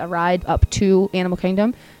 I need a ride up to Animal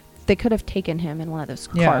Kingdom," they could have taken him in one of those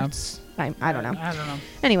carts. I don't know. I don't know.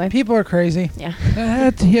 Anyway. People are crazy.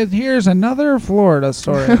 Yeah. Here's another Florida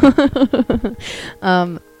story.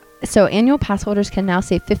 So annual pass holders can now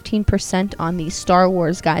save 15% on the Star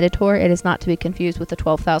Wars guided tour. It is not to be confused with the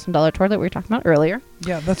 $12,000 tour that we were talking about earlier.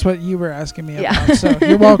 Yeah, that's what you were asking me about. So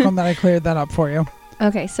you're welcome that I cleared that up for you.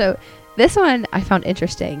 Okay, so this one I found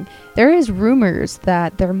interesting. There is rumors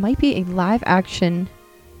that there might be a live action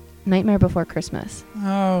Nightmare Before Christmas.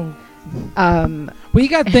 Oh. We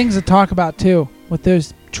got things to talk about too with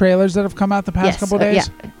those trailers that have come out the past couple days.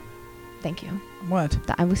 Yeah. Thank you. What?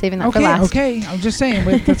 I was saving that for last. Okay. I'm just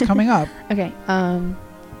saying that's coming up. Okay.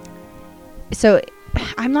 So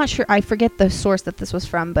I'm not sure. I forget the source that this was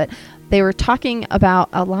from, but they were talking about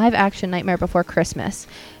a live action Nightmare Before Christmas.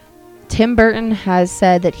 Tim Burton has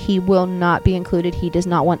said that he will not be included. He does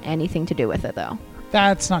not want anything to do with it, though.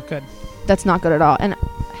 That's not good. That's not good at all. And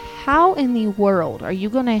how in the world are you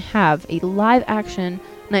going to have a live-action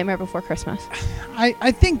Nightmare Before Christmas?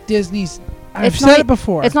 I think Disney's... I've said it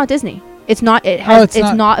before. It's not Disney. It's not. It's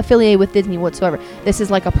not affiliated with Disney whatsoever. This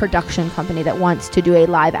is like a production company that wants to do a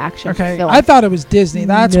live-action film. I thought it was Disney.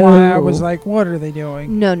 That's why I was like, what are they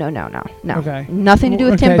doing? No. Okay. Nothing to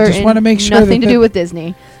do with Tim Burton. Just want to make sure. Nothing to do with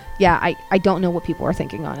Disney. Yeah, I don't know what people are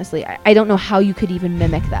thinking, honestly. I don't know how you could even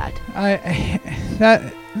mimic that.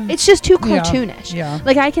 It's just too cartoonish. Yeah.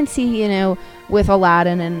 Like, I can see, with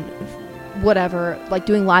Aladdin and whatever, like,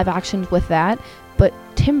 doing live actions with that. But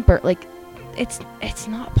Tim Burton, like, it's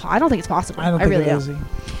not... I don't think it's possible. I really don't.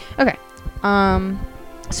 Okay.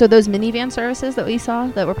 So those minivan services that we saw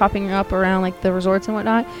that were popping up around, like, the resorts and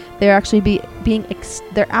whatnot, they're actually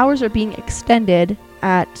their hours are being extended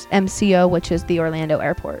at MCO, which is the Orlando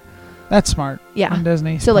airport. That's smart. Yeah. On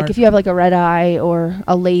Disney. So, like, if you have, like, a red eye or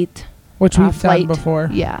a late... Which we've flight, done before.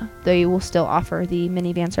 Yeah. They will still offer the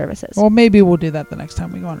minivan services. Well, maybe we'll do that the next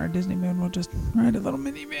time we go on our Disney Moon. We'll just ride a little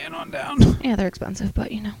minivan on down. Yeah, they're expensive,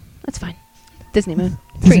 but, that's fine. Disney Moon.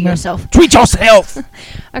 Treat yourself. Treat yourself!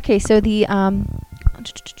 Okay, so the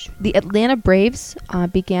Atlanta Braves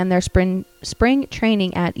began their spring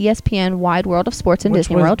training at ESPN Wide World of Sports in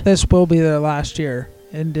Disney World. This will be their last year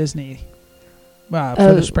in Disney for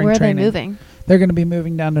the spring where training. Are they moving? They're going to be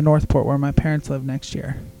moving down to Northport, where my parents live, next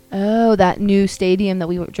year. Oh, that new stadium that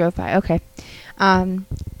we drove by. Okay.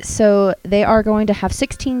 So they are going to have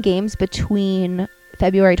 16 games between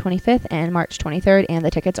February 25th and March 23rd, and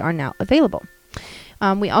the tickets are now available.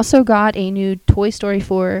 We also got a new Toy Story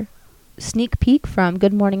 4 sneak peek from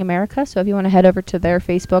Good Morning America. So if you want to head over to their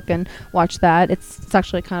Facebook and watch that, it's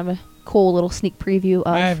actually kind of a cool little sneak preview.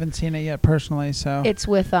 I haven't seen it yet personally, so it's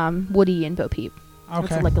with Woody and Bo Peep. So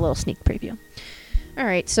okay. It's like a little sneak preview. All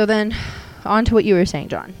right, so then on to what you were saying,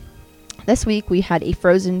 John. This week we had a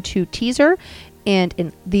Frozen 2 teaser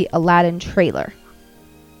and the Aladdin trailer.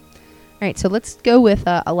 All right, so let's go with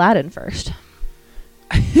Aladdin first.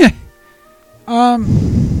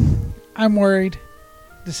 I'm worried,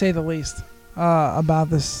 to say the least, about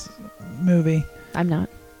this movie. I'm not.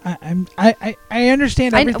 I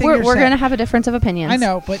understand everything you're saying. We're going to have a difference of opinions. I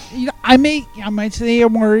know, but I might say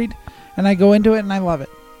I'm worried, and I go into it and I love it.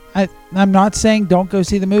 I'm not saying don't go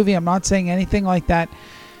see the movie. I'm not saying anything like that.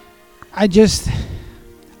 I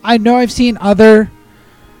know I've seen other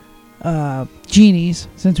genies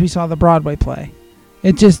since we saw the Broadway play.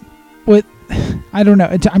 I don't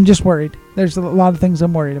know. I'm just worried. There's a lot of things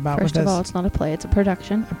I'm worried about with this. First of all, it's not a play. It's a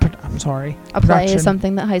production. I'm sorry. A play is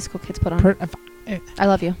something that high school kids put on. I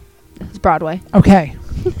love you. It's Broadway. Okay.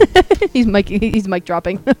 He's mic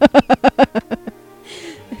dropping.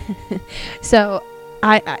 So,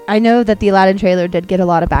 I know that the Aladdin trailer did get a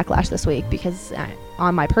lot of backlash this week because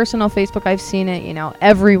on my personal Facebook, I've seen it,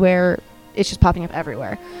 everywhere. It's just popping up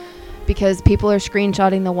everywhere because people are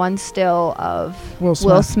screenshotting the one still of Will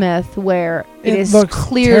Smith where it is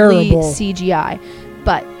clearly terrible. CGI.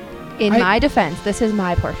 But in my defense, this is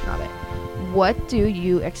my portion of it. What do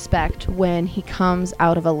you expect when he comes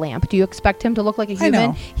out of a lamp? Do you expect him to look like a human? I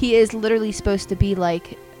know. He is literally supposed to be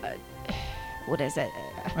like, what is it?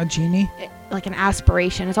 A genie? Like an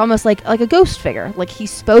aspiration. It's almost like a ghost figure. Like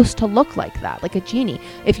he's supposed to look like that, like a genie.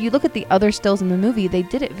 If you look at the other stills in the movie, they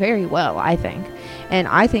did it very well, I think. And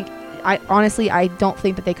I don't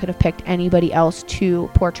think that they could have picked anybody else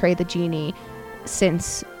to portray the genie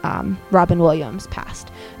since Robin Williams passed.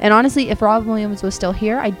 And honestly, if Robin Williams was still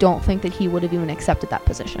here, I don't think that he would have even accepted that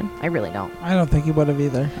position. I really don't. I don't think he would have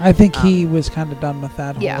either. I think he was kind of done with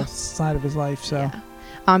that whole side of his life. So. Yeah.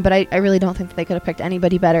 But I really don't think that they could have picked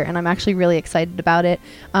anybody better, and I'm actually really excited about it.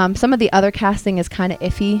 Some of the other casting is kind of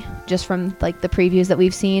iffy, just from like the previews that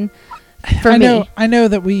we've seen. I know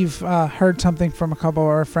that we've heard something from a couple of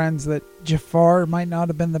our friends that Jafar might not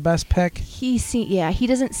have been the best pick. He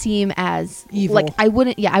doesn't seem as evil. Like I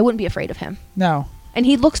wouldn't be afraid of him. No. And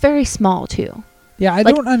he looks very small too. Yeah, I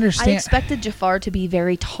don't understand. I expected Jafar to be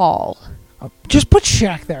very tall. Just put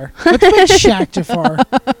Shaq there. Let's make Shaq Jafar.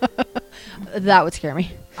 That would scare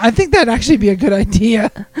me. I think that'd actually be a good idea.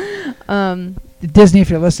 Disney, if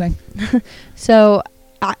you're listening. So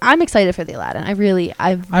I'm excited for the Aladdin.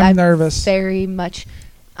 I'm nervous. Very much.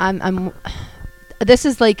 This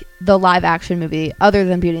is like the live action movie other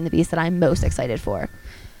than Beauty and the Beast that I'm most excited for.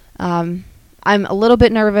 I'm a little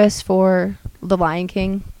bit nervous for The Lion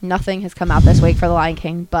King. Nothing has come out this week for The Lion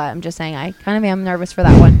King, but I'm just saying I kind of am nervous for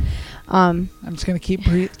that one. I'm just gonna keep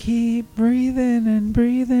breathing and breathing and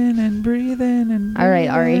breathing and breathing. All right,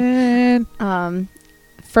 Ari.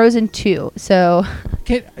 Frozen 2. So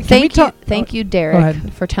Can we talk? Thank you, Go Derek,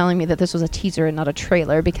 ahead. for telling me that this was a teaser and not a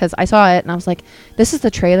trailer, because I saw it and I was like, "This is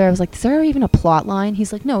the trailer." I was like, "Is there even a plot line?"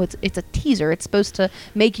 He's like, "No, it's a teaser. It's supposed to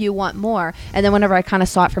make you want more." And then whenever I kind of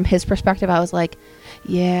saw it from his perspective, I was like,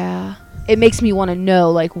 "Yeah, it makes me want to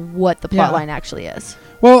know like what the plot line actually is."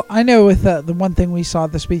 Well, I know with the one thing we saw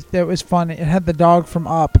this week that was fun. It had the dog from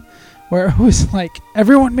Up, where it was like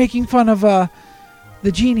everyone making fun of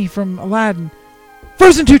the genie from Aladdin.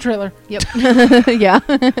 Frozen 2 trailer. Yep. Yeah.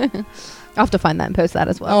 I'll have to find that and post that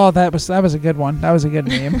as well. Oh, that was a good one. That was a good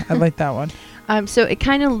meme. I like that one. So it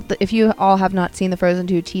kind of, if you all have not seen the Frozen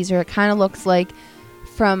 2 teaser, it kind of looks like,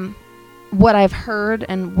 from what I've heard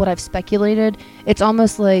and what I've speculated, it's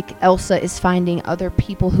almost like Elsa is finding other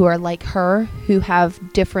people who are like her, who have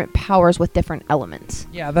different powers with different elements.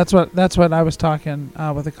 Yeah, that's what I was talking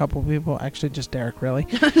with a couple of people. Actually, just Derek, really.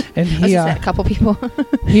 And he a couple people.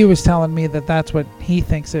 he was telling me that that's what he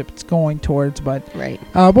thinks it's going towards. But right,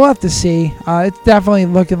 we'll have to see. It's definitely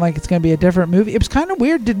looking like it's going to be a different movie. It was kind of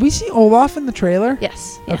weird. Did we see Olaf in the trailer?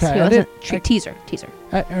 Yes. Okay. Teaser.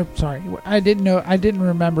 I'm sorry. I didn't know. I didn't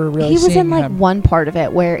remember really. He was seeing in like him. one part of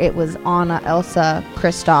it where it was Anna, Elsa,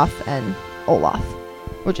 Kristoff, and Olaf.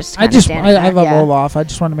 We're just. I love Olaf. I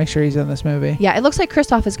just want to make sure he's in this movie. Yeah, it looks like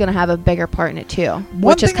Kristoff is going to have a bigger part in it too,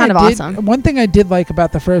 which is kind of awesome. One thing I did like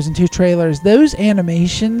about the Frozen 2 trailers, those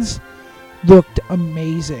animations looked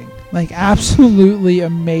amazing. Like absolutely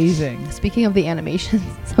amazing. Speaking of the animations,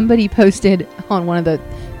 somebody posted on one of the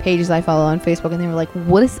pages I follow on Facebook, and they were like,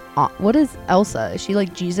 "What is Elsa? Is she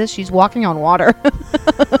like Jesus? She's walking on water."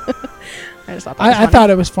 I thought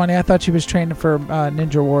it was funny. I thought she was training for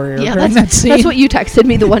Ninja Warrior. Yeah, during that scene. That's what you texted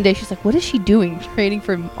me the one day. She's like, "What is she doing? Training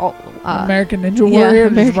for American Ninja Warrior?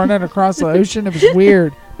 Just running across the ocean. It was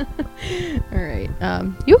weird." All right.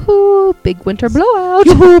 Yoo-hoo! Big winter blowout.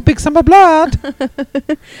 Yoo-hoo! Big summer blowout.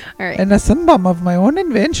 All right. And a sunbomb of my own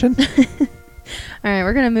invention. All right,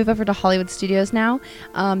 we're going to move over to Hollywood Studios now.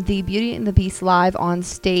 The Beauty and the Beast live on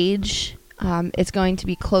stage, it's going to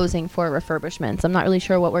be closing for refurbishments. I'm not really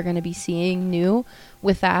sure what we're going to be seeing new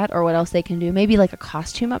with that, or what else they can do. Maybe like a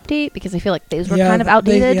costume update, because I feel like those were kind of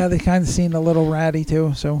outdated. They kind of seem a little ratty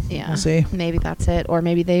too, so we'll see. Maybe that's it. Or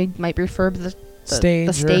maybe they might refurb the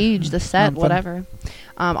stage, the set, something. Whatever.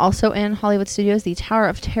 Also in Hollywood Studios, the Tower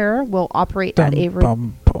of Terror will operate at a...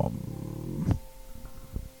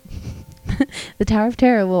 The Tower of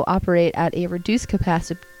Terror will operate at a reduced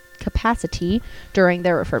capacity during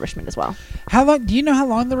their refurbishment as well. How long? Do you know how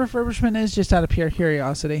long the refurbishment is? Just out of pure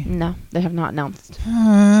curiosity. No, they have not announced.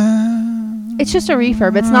 It's just a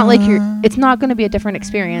refurb. It's not like it's not going to be a different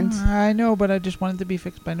experience. I know, but I just wanted to be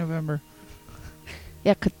fixed by November.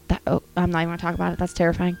 Yeah, I'm not even going to talk about it. That's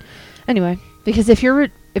terrifying. Anyway, because if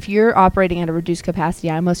you're operating at a reduced capacity,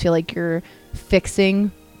 I almost feel like you're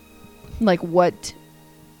fixing like what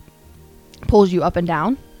pulls you up and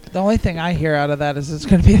down. The only thing I hear out of that is it's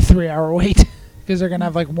going to be a 3-hour wait, because they're going to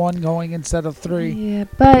have like one going instead of 3. Yeah,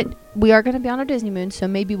 but we are going to be on our Disney Moon, so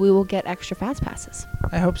maybe we will get extra fast passes.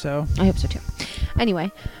 I hope so. I hope so too.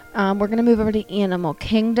 Anyway, we're going to move over to Animal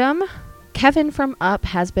Kingdom. Kevin from Up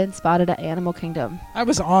has been spotted at Animal Kingdom. That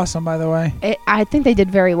was awesome, by the way. I think they did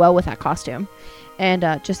very well with that costume. And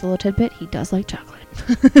just a little tidbit, he does like chocolate.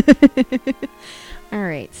 All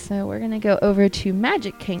right, so we're going to go over to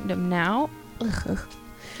Magic Kingdom now.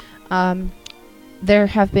 There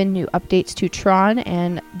have been new updates to Tron,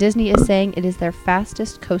 and Disney is saying it is their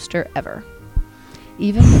fastest coaster ever.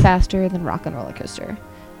 Even faster than Rock and Roller Coaster.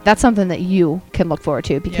 That's something that you can look forward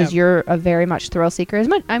to, because you're a very much thrill seeker.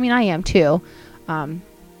 I mean, I am too.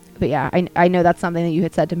 But yeah, I know that's something that you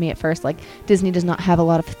had said to me at first. Like, Disney does not have a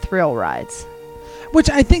lot of thrill rides. Which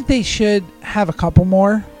I think they should have a couple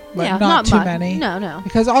more. But not too many. No.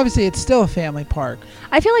 Because obviously it's still a family park.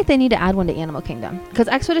 I feel like they need to add one to Animal Kingdom. Because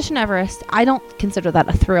Expedition Everest, I don't consider that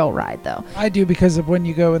a thrill ride, though. I do, because of when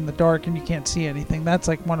you go in the dark and you can't see anything. That's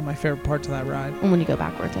like one of my favorite parts of that ride. And when you go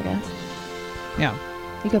backwards, I guess. Yeah.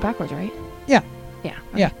 You go backwards, right? Yeah. Yeah.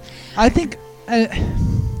 Okay. Yeah. I think...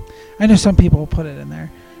 I know some people will put it in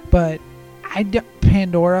there. But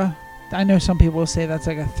Pandora... I know some people will say that's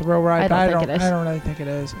like a thrill ride, but I don't really think it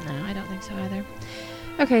is. No, I don't think so either.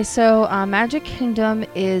 Okay, so Magic Kingdom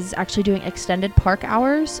is actually doing extended park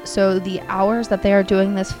hours. So the hours that they are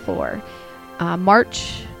doing this for,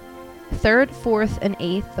 March 3rd, 4th, and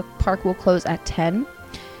 8th, the park will close at 10.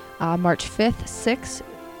 March 5th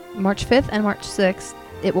and March 6th,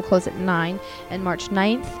 it will close at 9. And March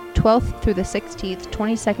 9th, 12th through the 16th,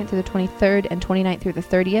 22nd through the 23rd, and 29th through the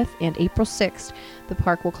 30th, and April 6th, the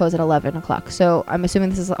park will close at 11 o'clock. So I'm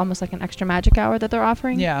assuming this is almost like an extra magic hour that they're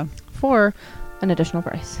offering? Yeah. For an additional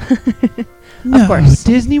price. No, of course.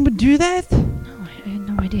 Disney would do that? No,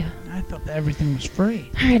 no idea. I thought that everything was free.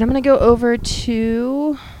 All right, I'm going to go over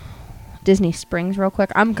to Disney Springs real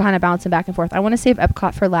quick. I'm kind of bouncing back and forth. I want to save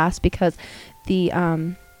Epcot for last because the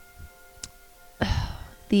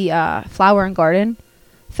Flower and Garden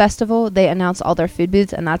Festival, they announced all their food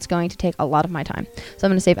booths, and that's going to take a lot of my time. So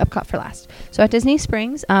I'm going to save Epcot for last. So at Disney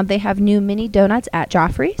Springs, they have new mini donuts at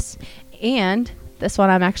Joffrey's, and this one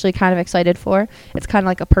I'm actually kind of excited for. It's kind of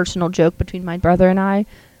like a personal joke between my brother and I.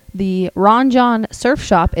 The Ron Jon Surf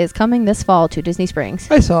Shop is coming this fall to Disney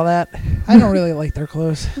Springs. I saw that. I don't really like their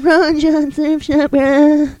clothes. Ron Jon Surf Shop.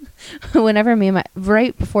 Whenever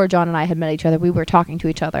right before John and I had met each other, we were talking to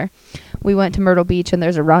each other. We went to Myrtle Beach, and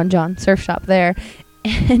there's a Ron Jon Surf Shop there.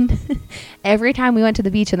 And every time we went to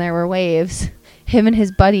the beach and there were waves, him and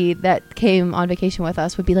his buddy that came on vacation with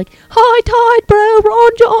us would be like, "High tide, bro,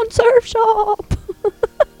 Ron Jon Surf Shop."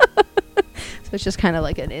 So it's just kind of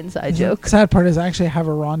like an inside joke. The sad part is I actually have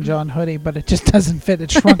a Ron Jon hoodie, but it just doesn't fit. It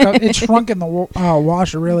shrunk up. It shrunk in the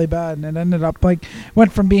washer really bad, and it ended up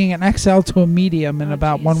went from being an XL to a medium in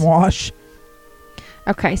about one wash.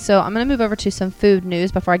 Okay, so I'm going to move over to some food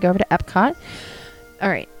news before I go over to Epcot. All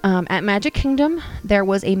right. At Magic Kingdom, there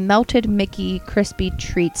was a melted Mickey crispy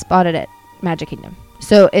treat spotted at Magic Kingdom.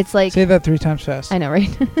 So it's like... Say that 3 times fast. I know, right?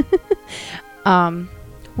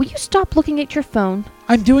 Will you stop looking at your phone?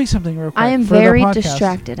 I'm doing something real quick. I am very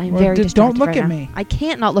distracted. I'm very distracted. Don't look right at now. me. I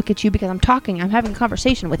can't not look at you because I'm talking. I'm having a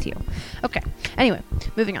conversation with you. Okay. Anyway,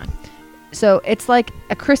 moving on. So it's like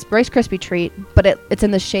a Rice Krispie treat, but it's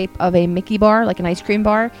in the shape of a Mickey bar, like an ice cream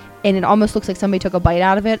bar, and it almost looks like somebody took a bite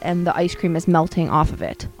out of it, and the ice cream is melting off of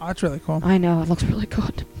it. Oh, that's really cool. I know, it looks really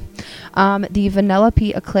good. The Vanilla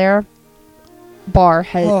Pea Eclair bar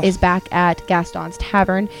is back at Gaston's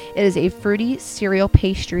Tavern. It is a fruity cereal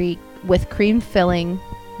pastry with cream filling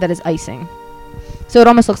that is icing. So it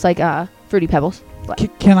almost looks like Fruity Pebbles.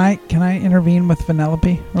 Can I intervene with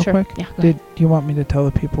Vanellope real quick? Yeah. Do you want me to tell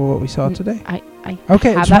the people what we saw today? I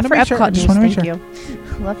okay. Have that for Epcot news. Thank you.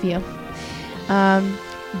 Love you.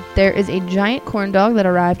 There is a giant corn dog that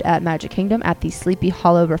arrived at Magic Kingdom at the Sleepy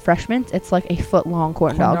Hollow Refreshments. It's like a foot-long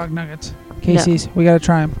corn dog. Corn dog nuggets. Casey's. No. We gotta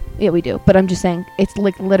try them. Yeah, we do. But I'm just saying, it's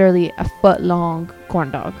like literally a foot-long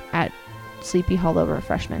corn dog at Sleepy Hollow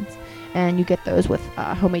Refreshments, and you get those with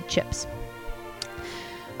homemade chips.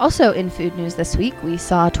 Also in food news this week, we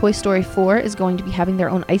saw Toy Story 4 is going to be having their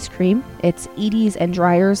own ice cream. It's Edie's and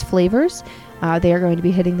Dreyer's flavors. They are going to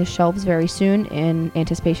be hitting the shelves very soon in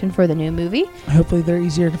anticipation for the new movie. Hopefully they're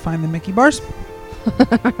easier to find than Mickey bars.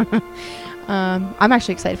 I'm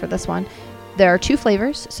actually excited for this one. There are 2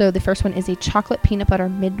 flavors. So the first one is a chocolate peanut butter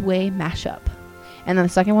Midway mashup. And then the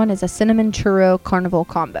second one is a cinnamon churro carnival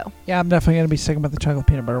combo. Yeah, I'm definitely going to be sticking with the chocolate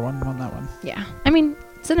peanut butter one on that one. Yeah. I mean...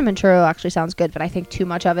 cinnamon churro actually sounds good, but I think too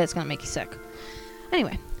much of it is going to make you sick.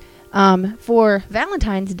 Anyway, for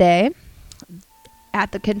Valentine's Day,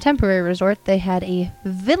 at the Contemporary Resort, they had a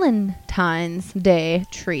Valentine's Day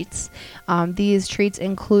treats. These treats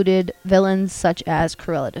included villains such as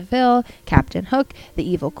Cruella de Vil, Captain Hook, the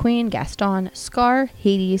Evil Queen, Gaston, Scar,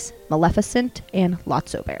 Hades, Maleficent, and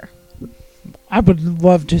Lotso Bear. I would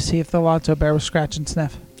love to see if the Lotso Bear was Scratch and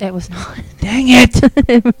Sniff. It was not. Dang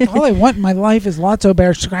it! All I want in my life is Lotso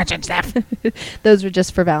Bear, Scratch and Sniff. Those were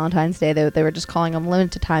just for Valentine's Day. They were just calling them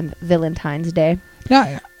limited time Valentine's Day.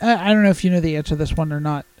 Now, I don't know if you know the answer to this one or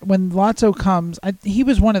not. When Lotso comes, he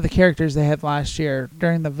was one of the characters they had last year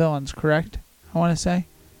during the villains, correct? I want to say.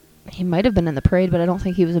 He might have been in the parade, but I don't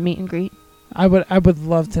think he was a meet and greet. I would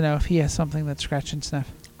love to know if he has something that's Scratch and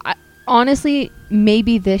Sniff. Honestly,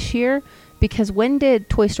 maybe this year, because when did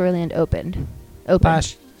Toy Story Land open?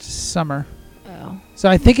 Last summer. Oh. So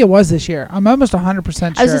I think it was this year. I'm almost 100% sure. I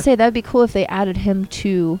was going to say, that'd be cool if they added him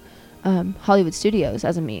to Hollywood Studios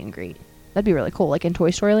as a meet and greet. That'd be really cool, like in Toy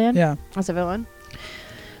Story Land. Yeah. As a villain.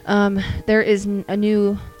 There is a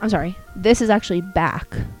new... I'm sorry. This is actually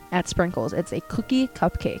back at Sprinkles. It's a cookie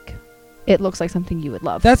cupcake. It looks like something you would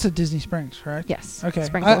love. That's at Disney Springs, correct? Yes. Okay.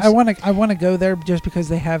 Sprinkles. I want to go there just because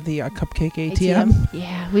they have the cupcake ATM.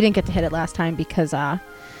 Yeah, we didn't get to hit it last time because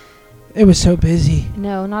it was so busy.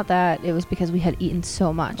 No, not that. It was because we had eaten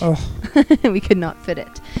so much. Oh. We could not fit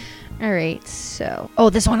it. All right. So,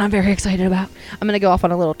 this one I'm very excited about. I'm going to go off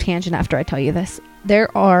on a little tangent after I tell you this.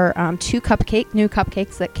 There are 2 new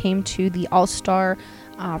cupcakes that came to the All-Star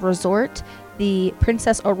Resort. The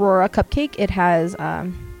Princess Aurora cupcake. It has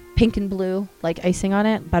pink and blue like icing on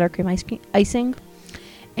it, buttercream icing,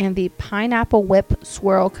 and the Pineapple Whip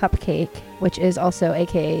Swirl cupcake, which is also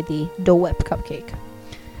aka the Dole Whip cupcake.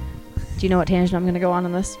 Do you know what tangent I'm going to go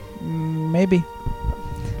on this? Maybe.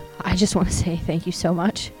 I just want to say thank you so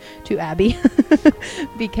much to Abby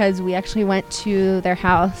because we actually went to their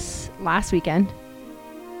house last weekend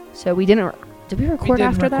So we didn't. Did we record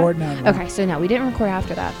after record, that? No. Okay, so no, we didn't record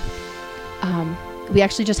after that. We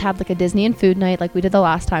actually just had like a Disney and food night, like we did the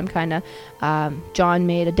last time, kind of. John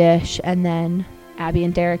made a dish, and then Abby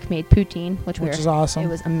and Derek made poutine, which is awesome. It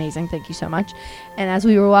was amazing. Thank you so much. And as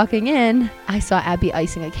we were walking in, I saw Abby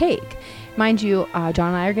icing a cake. Mind you, John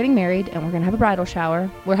and I are getting married, and we're gonna have a bridal shower.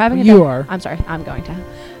 We're having. I'm sorry, I'm going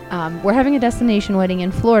to. We're having a destination wedding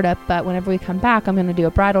in Florida, but whenever we come back, I'm going to do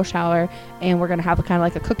a bridal shower, and we're going to have a kind of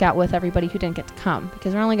like a cookout with everybody who didn't get to come,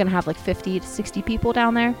 because we're only going to have like 50 to 60 people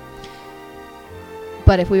down there.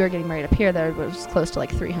 But if we were getting married up here, there was close to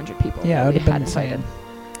like 300 people. Yeah, it would have been invited. insane.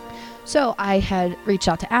 So I had reached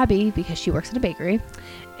out to Abby because she works at a bakery,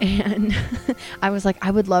 and I was like,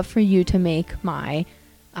 I would love for you to make my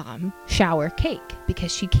shower cake, because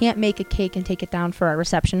she can't make a cake and take it down for our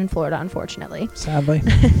reception in Florida, unfortunately. Sadly.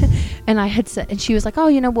 And I had said, and she was like, oh,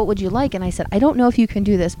 what would you like? And I said, I don't know if you can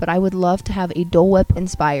do this, but I would love to have a Dole Whip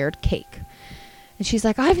inspired cake. And she's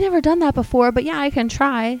like, I've never done that before, but yeah, I can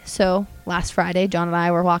try. So last Friday, John and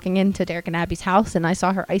I were walking into Derek and Abby's house, and I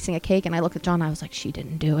saw her icing a cake, and I looked at John, and I was like, she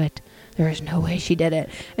didn't do it. There is no way she did it.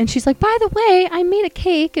 And she's like, by the way, I made a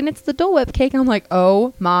cake, and it's the Dole Whip cake. And I'm like,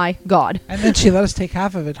 oh my God. And then she let us take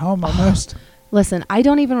half of it home almost. Listen, I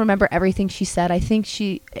don't even remember everything she said. I think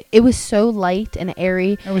it was so light and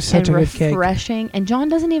airy. It was such and a good cake. refreshing. And John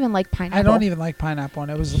doesn't even like pineapple. I don't even like pineapple,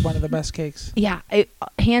 and it was one of the best cakes. Yeah,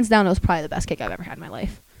 hands down, it was probably the best cake I've ever had in my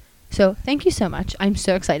life. So thank you so much. I'm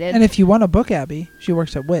so excited. And if you want to book Abby, she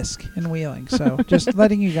works at Whisk in Wheeling. So just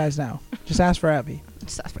letting you guys know. Just ask for Abby.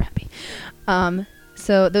 Just ask for Abby.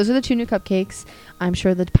 So those are the 2 new cupcakes. I'm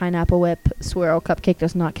sure the Pineapple Whip Swirl cupcake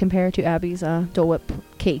does not compare to Abby's Dole Whip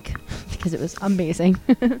cake, because it was amazing.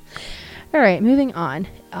 All right, moving on.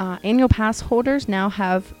 Annual pass holders now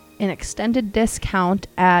have an extended discount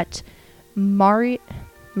at Mario.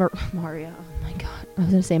 Oh my God. I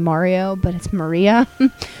was going to say Mario, but it's Maria.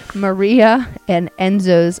 Maria and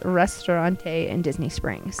Enzo's Restaurante in Disney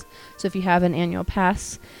Springs. So if you have an annual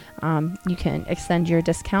pass, you can extend your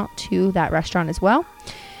discount to that restaurant as well.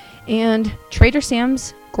 And Trader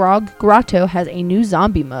Sam's Grog Grotto has a new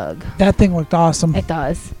zombie mug. That thing looked awesome. It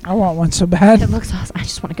does. I want one so bad. It looks awesome. I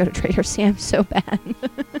just want to go to Trader Sam's so bad.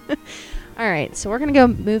 All right, so we're going to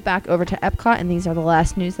move back over to Epcot, and these are the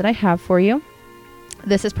last news that I have for you.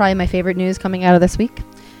 This is probably my favorite news coming out of this week,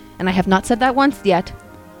 and I have not said that once yet.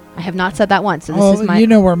 I have not said that once. So this is my. You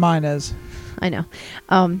know where mine is. I know.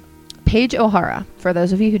 Paige O'Hara, for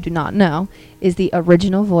those of you who do not know, is the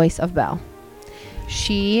original voice of Belle.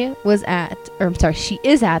 She is at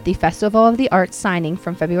the Festival of the Arts signing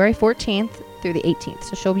from February 14th through the 18th.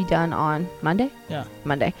 So she'll be done on Monday. Yeah.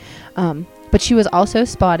 Monday. But she was also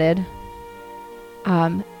spotted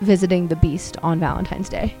visiting the Beast on Valentine's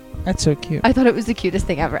Day. That's so cute. I thought it was the cutest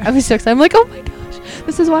thing ever. I was so excited. I'm like, oh my gosh,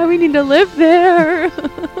 this is why we need to live there.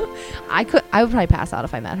 I would probably pass out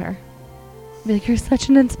if I met her. I'd be like, you're such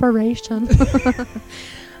an inspiration.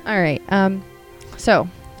 All right. So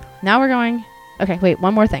now we're going. Okay, wait,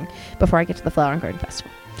 one more thing before I get to the Flower and Garden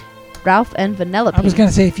Festival. Ralph and Vanellope. I was going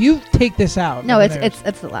to say, if you take this out. No, it's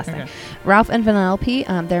the last thing. Ralph and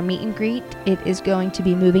Vanellope, their meet and greet, it is going to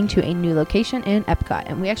be moving to a new location in Epcot.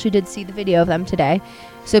 And we actually did see the video of them today.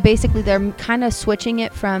 So basically, they're kind of switching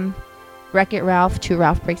it from Wreck-It Ralph to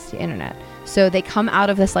Ralph Breaks the Internet. So they come out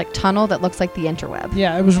of this like tunnel that looks like the interweb.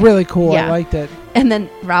 Yeah, it was really cool. Yeah. I liked it. And then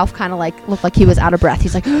Ralph kind of like looked like he was out of breath.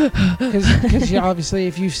 He's like, because obviously,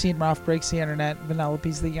 if you've seen Ralph Breaks the Internet,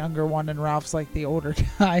 Vanellope's the younger one, and Ralph's like the older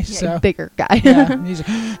guy. Yeah, so bigger guy. Yeah, and he's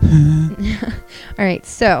like, all right.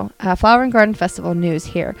 So Flower and Garden Festival news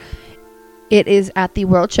here. It is at the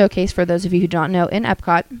World Showcase for those of you who don't know in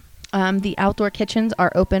Epcot. The outdoor kitchens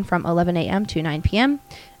are open from 11 a.m. to 9 p.m.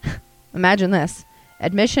 Imagine this.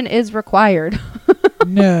 Admission is required.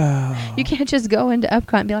 No. You can't just go into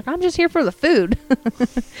Epcot and be like, I'm just here for the food.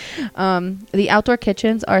 The outdoor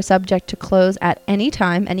kitchens are subject to close at any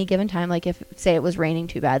time, any given time. Like if, say, it was raining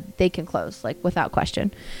too bad, they can close, like without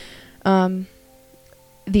question. The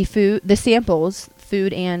samples,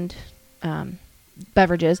 food and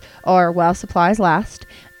beverages, are while supplies last,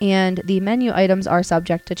 and the menu items are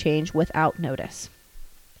subject to change without notice.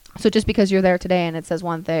 So just because you're there today and it says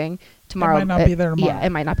one thing, tomorrow it might not be there tomorrow. Yeah, it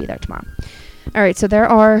might not be there tomorrow. All right, so there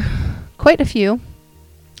are quite a few.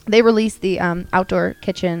 They released the outdoor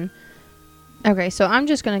kitchen. Okay, so I'm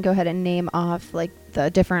just going to go ahead and name off like the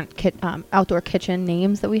different outdoor kitchen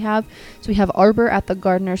names that we have. So we have Arbor at the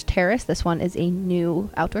Gardener's Terrace. This one is a new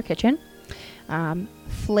outdoor kitchen.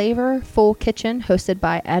 Flavorful Kitchen, hosted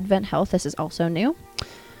by Advent Health. This is also new.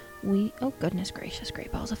 Oh goodness gracious,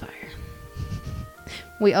 Great Balls of Fire.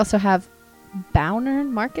 We also have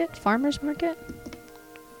Bownern Market, Farmers Market.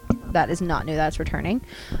 that is not new. That's returning.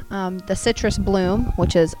 The Citrus Bloom,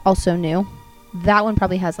 which is also new. That one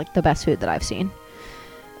probably has like the best food that I've seen.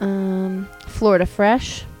 Florida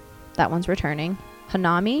Fresh, that one's returning.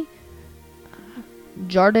 Hanami,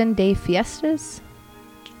 Jardin de Fiestas.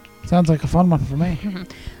 Sounds like a fun one for me.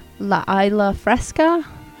 La Isla Fresca,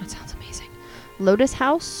 that sounds amazing. Lotus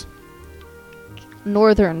House,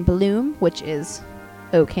 Northern Bloom, which is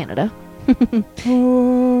Canada.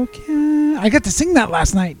 Okay, I got to sing that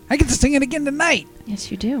last night. I get to sing it again tonight.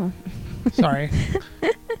 Yes, you do. Sorry.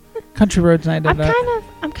 Country Roads night.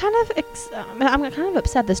 I'm kind of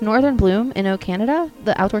upset. This Northern Bloom in Canada,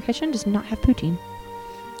 the outdoor kitchen, does not have poutine.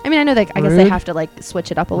 I mean, I know I guess they have to like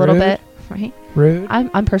switch it up a little bit, right? Rude.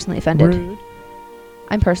 I'm personally offended. Rude.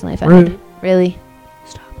 I'm personally offended. Rude. Really?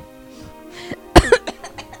 Stop.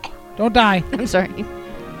 Don't die. I'm sorry.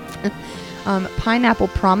 Pineapple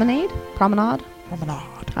Promenade,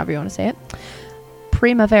 however you want to say it.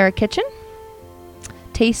 Primavera Kitchen.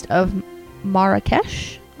 Taste of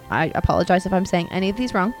Marrakesh. I apologize if I'm saying any of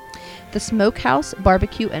these wrong. The Smokehouse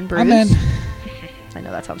Barbecue and Brews. I'm in. I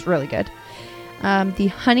know that sounds really good. The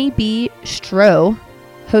Honey Bee Stro,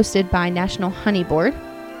 hosted by National Honey Board.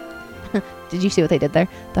 Did you see what they did there?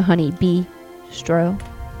 The Honey Bee Stro.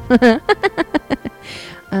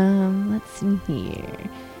 Let's see here.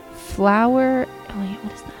 Flower. Oh wait,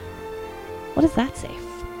 what is that? What does that say?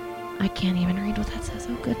 I can't even read what that says.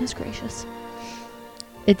 Oh goodness gracious.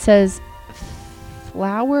 It says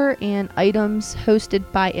flour and items hosted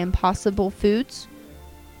by Impossible Foods.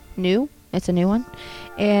 New. It's a new one.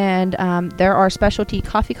 And there are specialty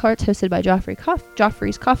coffee carts hosted by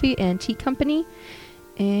Joffrey's Coffee and Tea Company.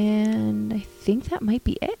 And I think that might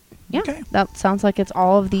be it. Yeah. Okay. That sounds like it's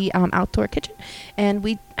all of the outdoor kitchen.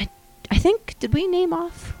 And I think, did we name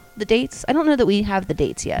off the dates? I don't know that we have the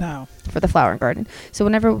dates yet. No. For the flower garden. So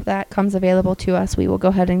whenever that comes available to us, we will go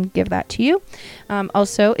ahead and give that to you.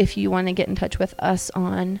 Also, if you want to get in touch with us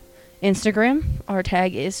on Instagram, our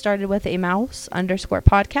tag is started with a mouse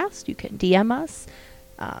 _podcast. You can DM us,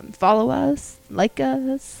 follow us, like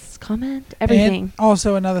us, comment, everything. And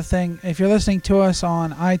also another thing, if you're listening to us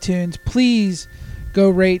on iTunes, please go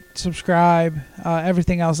rate, subscribe,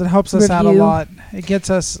 everything else. It helps us out a lot. It gets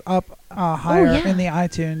us up higher in the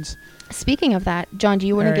iTunes. Speaking of that, John, do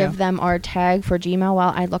you want to give them our tag for Gmail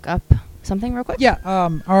while I look up something real quick? Yeah,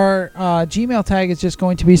 our Gmail tag is just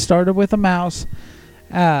going to be started with a mouse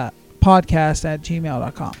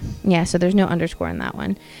podcast@gmail.com. Yeah, so there's no underscore in that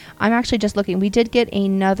one. I'm actually just looking. We did get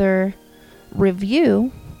another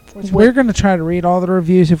review. We're going to try to read all the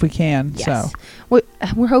reviews if we can. Yes. So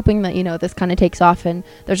we're hoping that, this kind of takes off and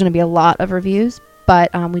there's going to be a lot of reviews.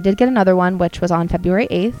 But we did get another one, which was on February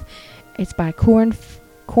 8th. It's by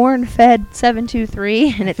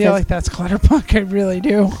Cornfed723, and I feel like that's Clutterbuck. I really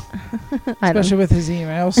do. Especially with his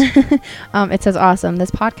emails. It says, awesome.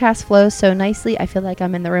 This podcast flows so nicely. I feel like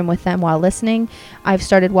I'm in the room with them while listening. I've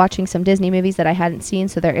started watching some Disney movies that I hadn't seen,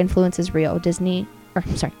 so their influence is real.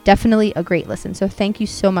 Definitely a great listen. So thank you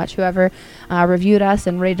so much, whoever reviewed us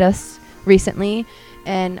and rated us recently.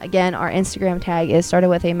 And again, our Instagram tag is started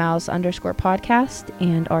with a mouse _podcast,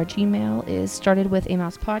 and our Gmail is started with a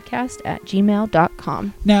mouse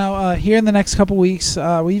podcast@gmail.com. Now, here in the next couple weeks,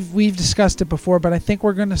 we've discussed it before, but I think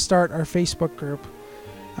we're going to start our Facebook group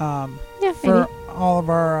for all of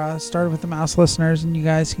our started with the mouse listeners, and you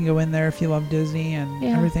guys can go in there if you love Disney and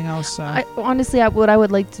everything else. Honestly, what I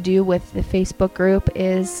would like to do with the Facebook group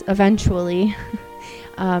is eventually,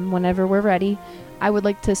 whenever we're ready, I would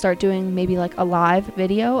like to start doing maybe like a live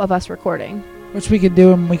video of us recording. Which we could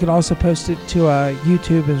do, and we could also post it to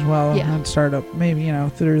YouTube as well, Yeah. and start up maybe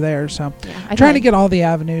through there. So I'm trying to get all the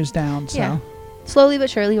avenues down. So yeah. Slowly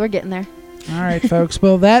but surely, we're getting there. All right, folks.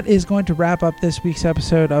 Well, that is going to wrap up this week's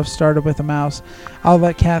episode of Started with a Mouse. I'll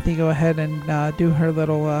let Kathy go ahead and do her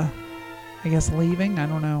little, I guess, leaving. I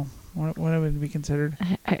don't know what it would be considered.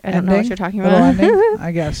 I don't know what you're talking about. Little ending,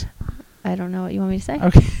 I guess. I don't know what you want me to say.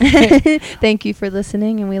 Okay. Thank you for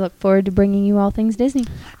listening, and we look forward to bringing you all things Disney.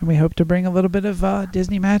 And we hope to bring a little bit of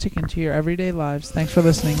Disney magic into your everyday lives. Thanks for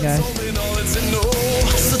listening, guys.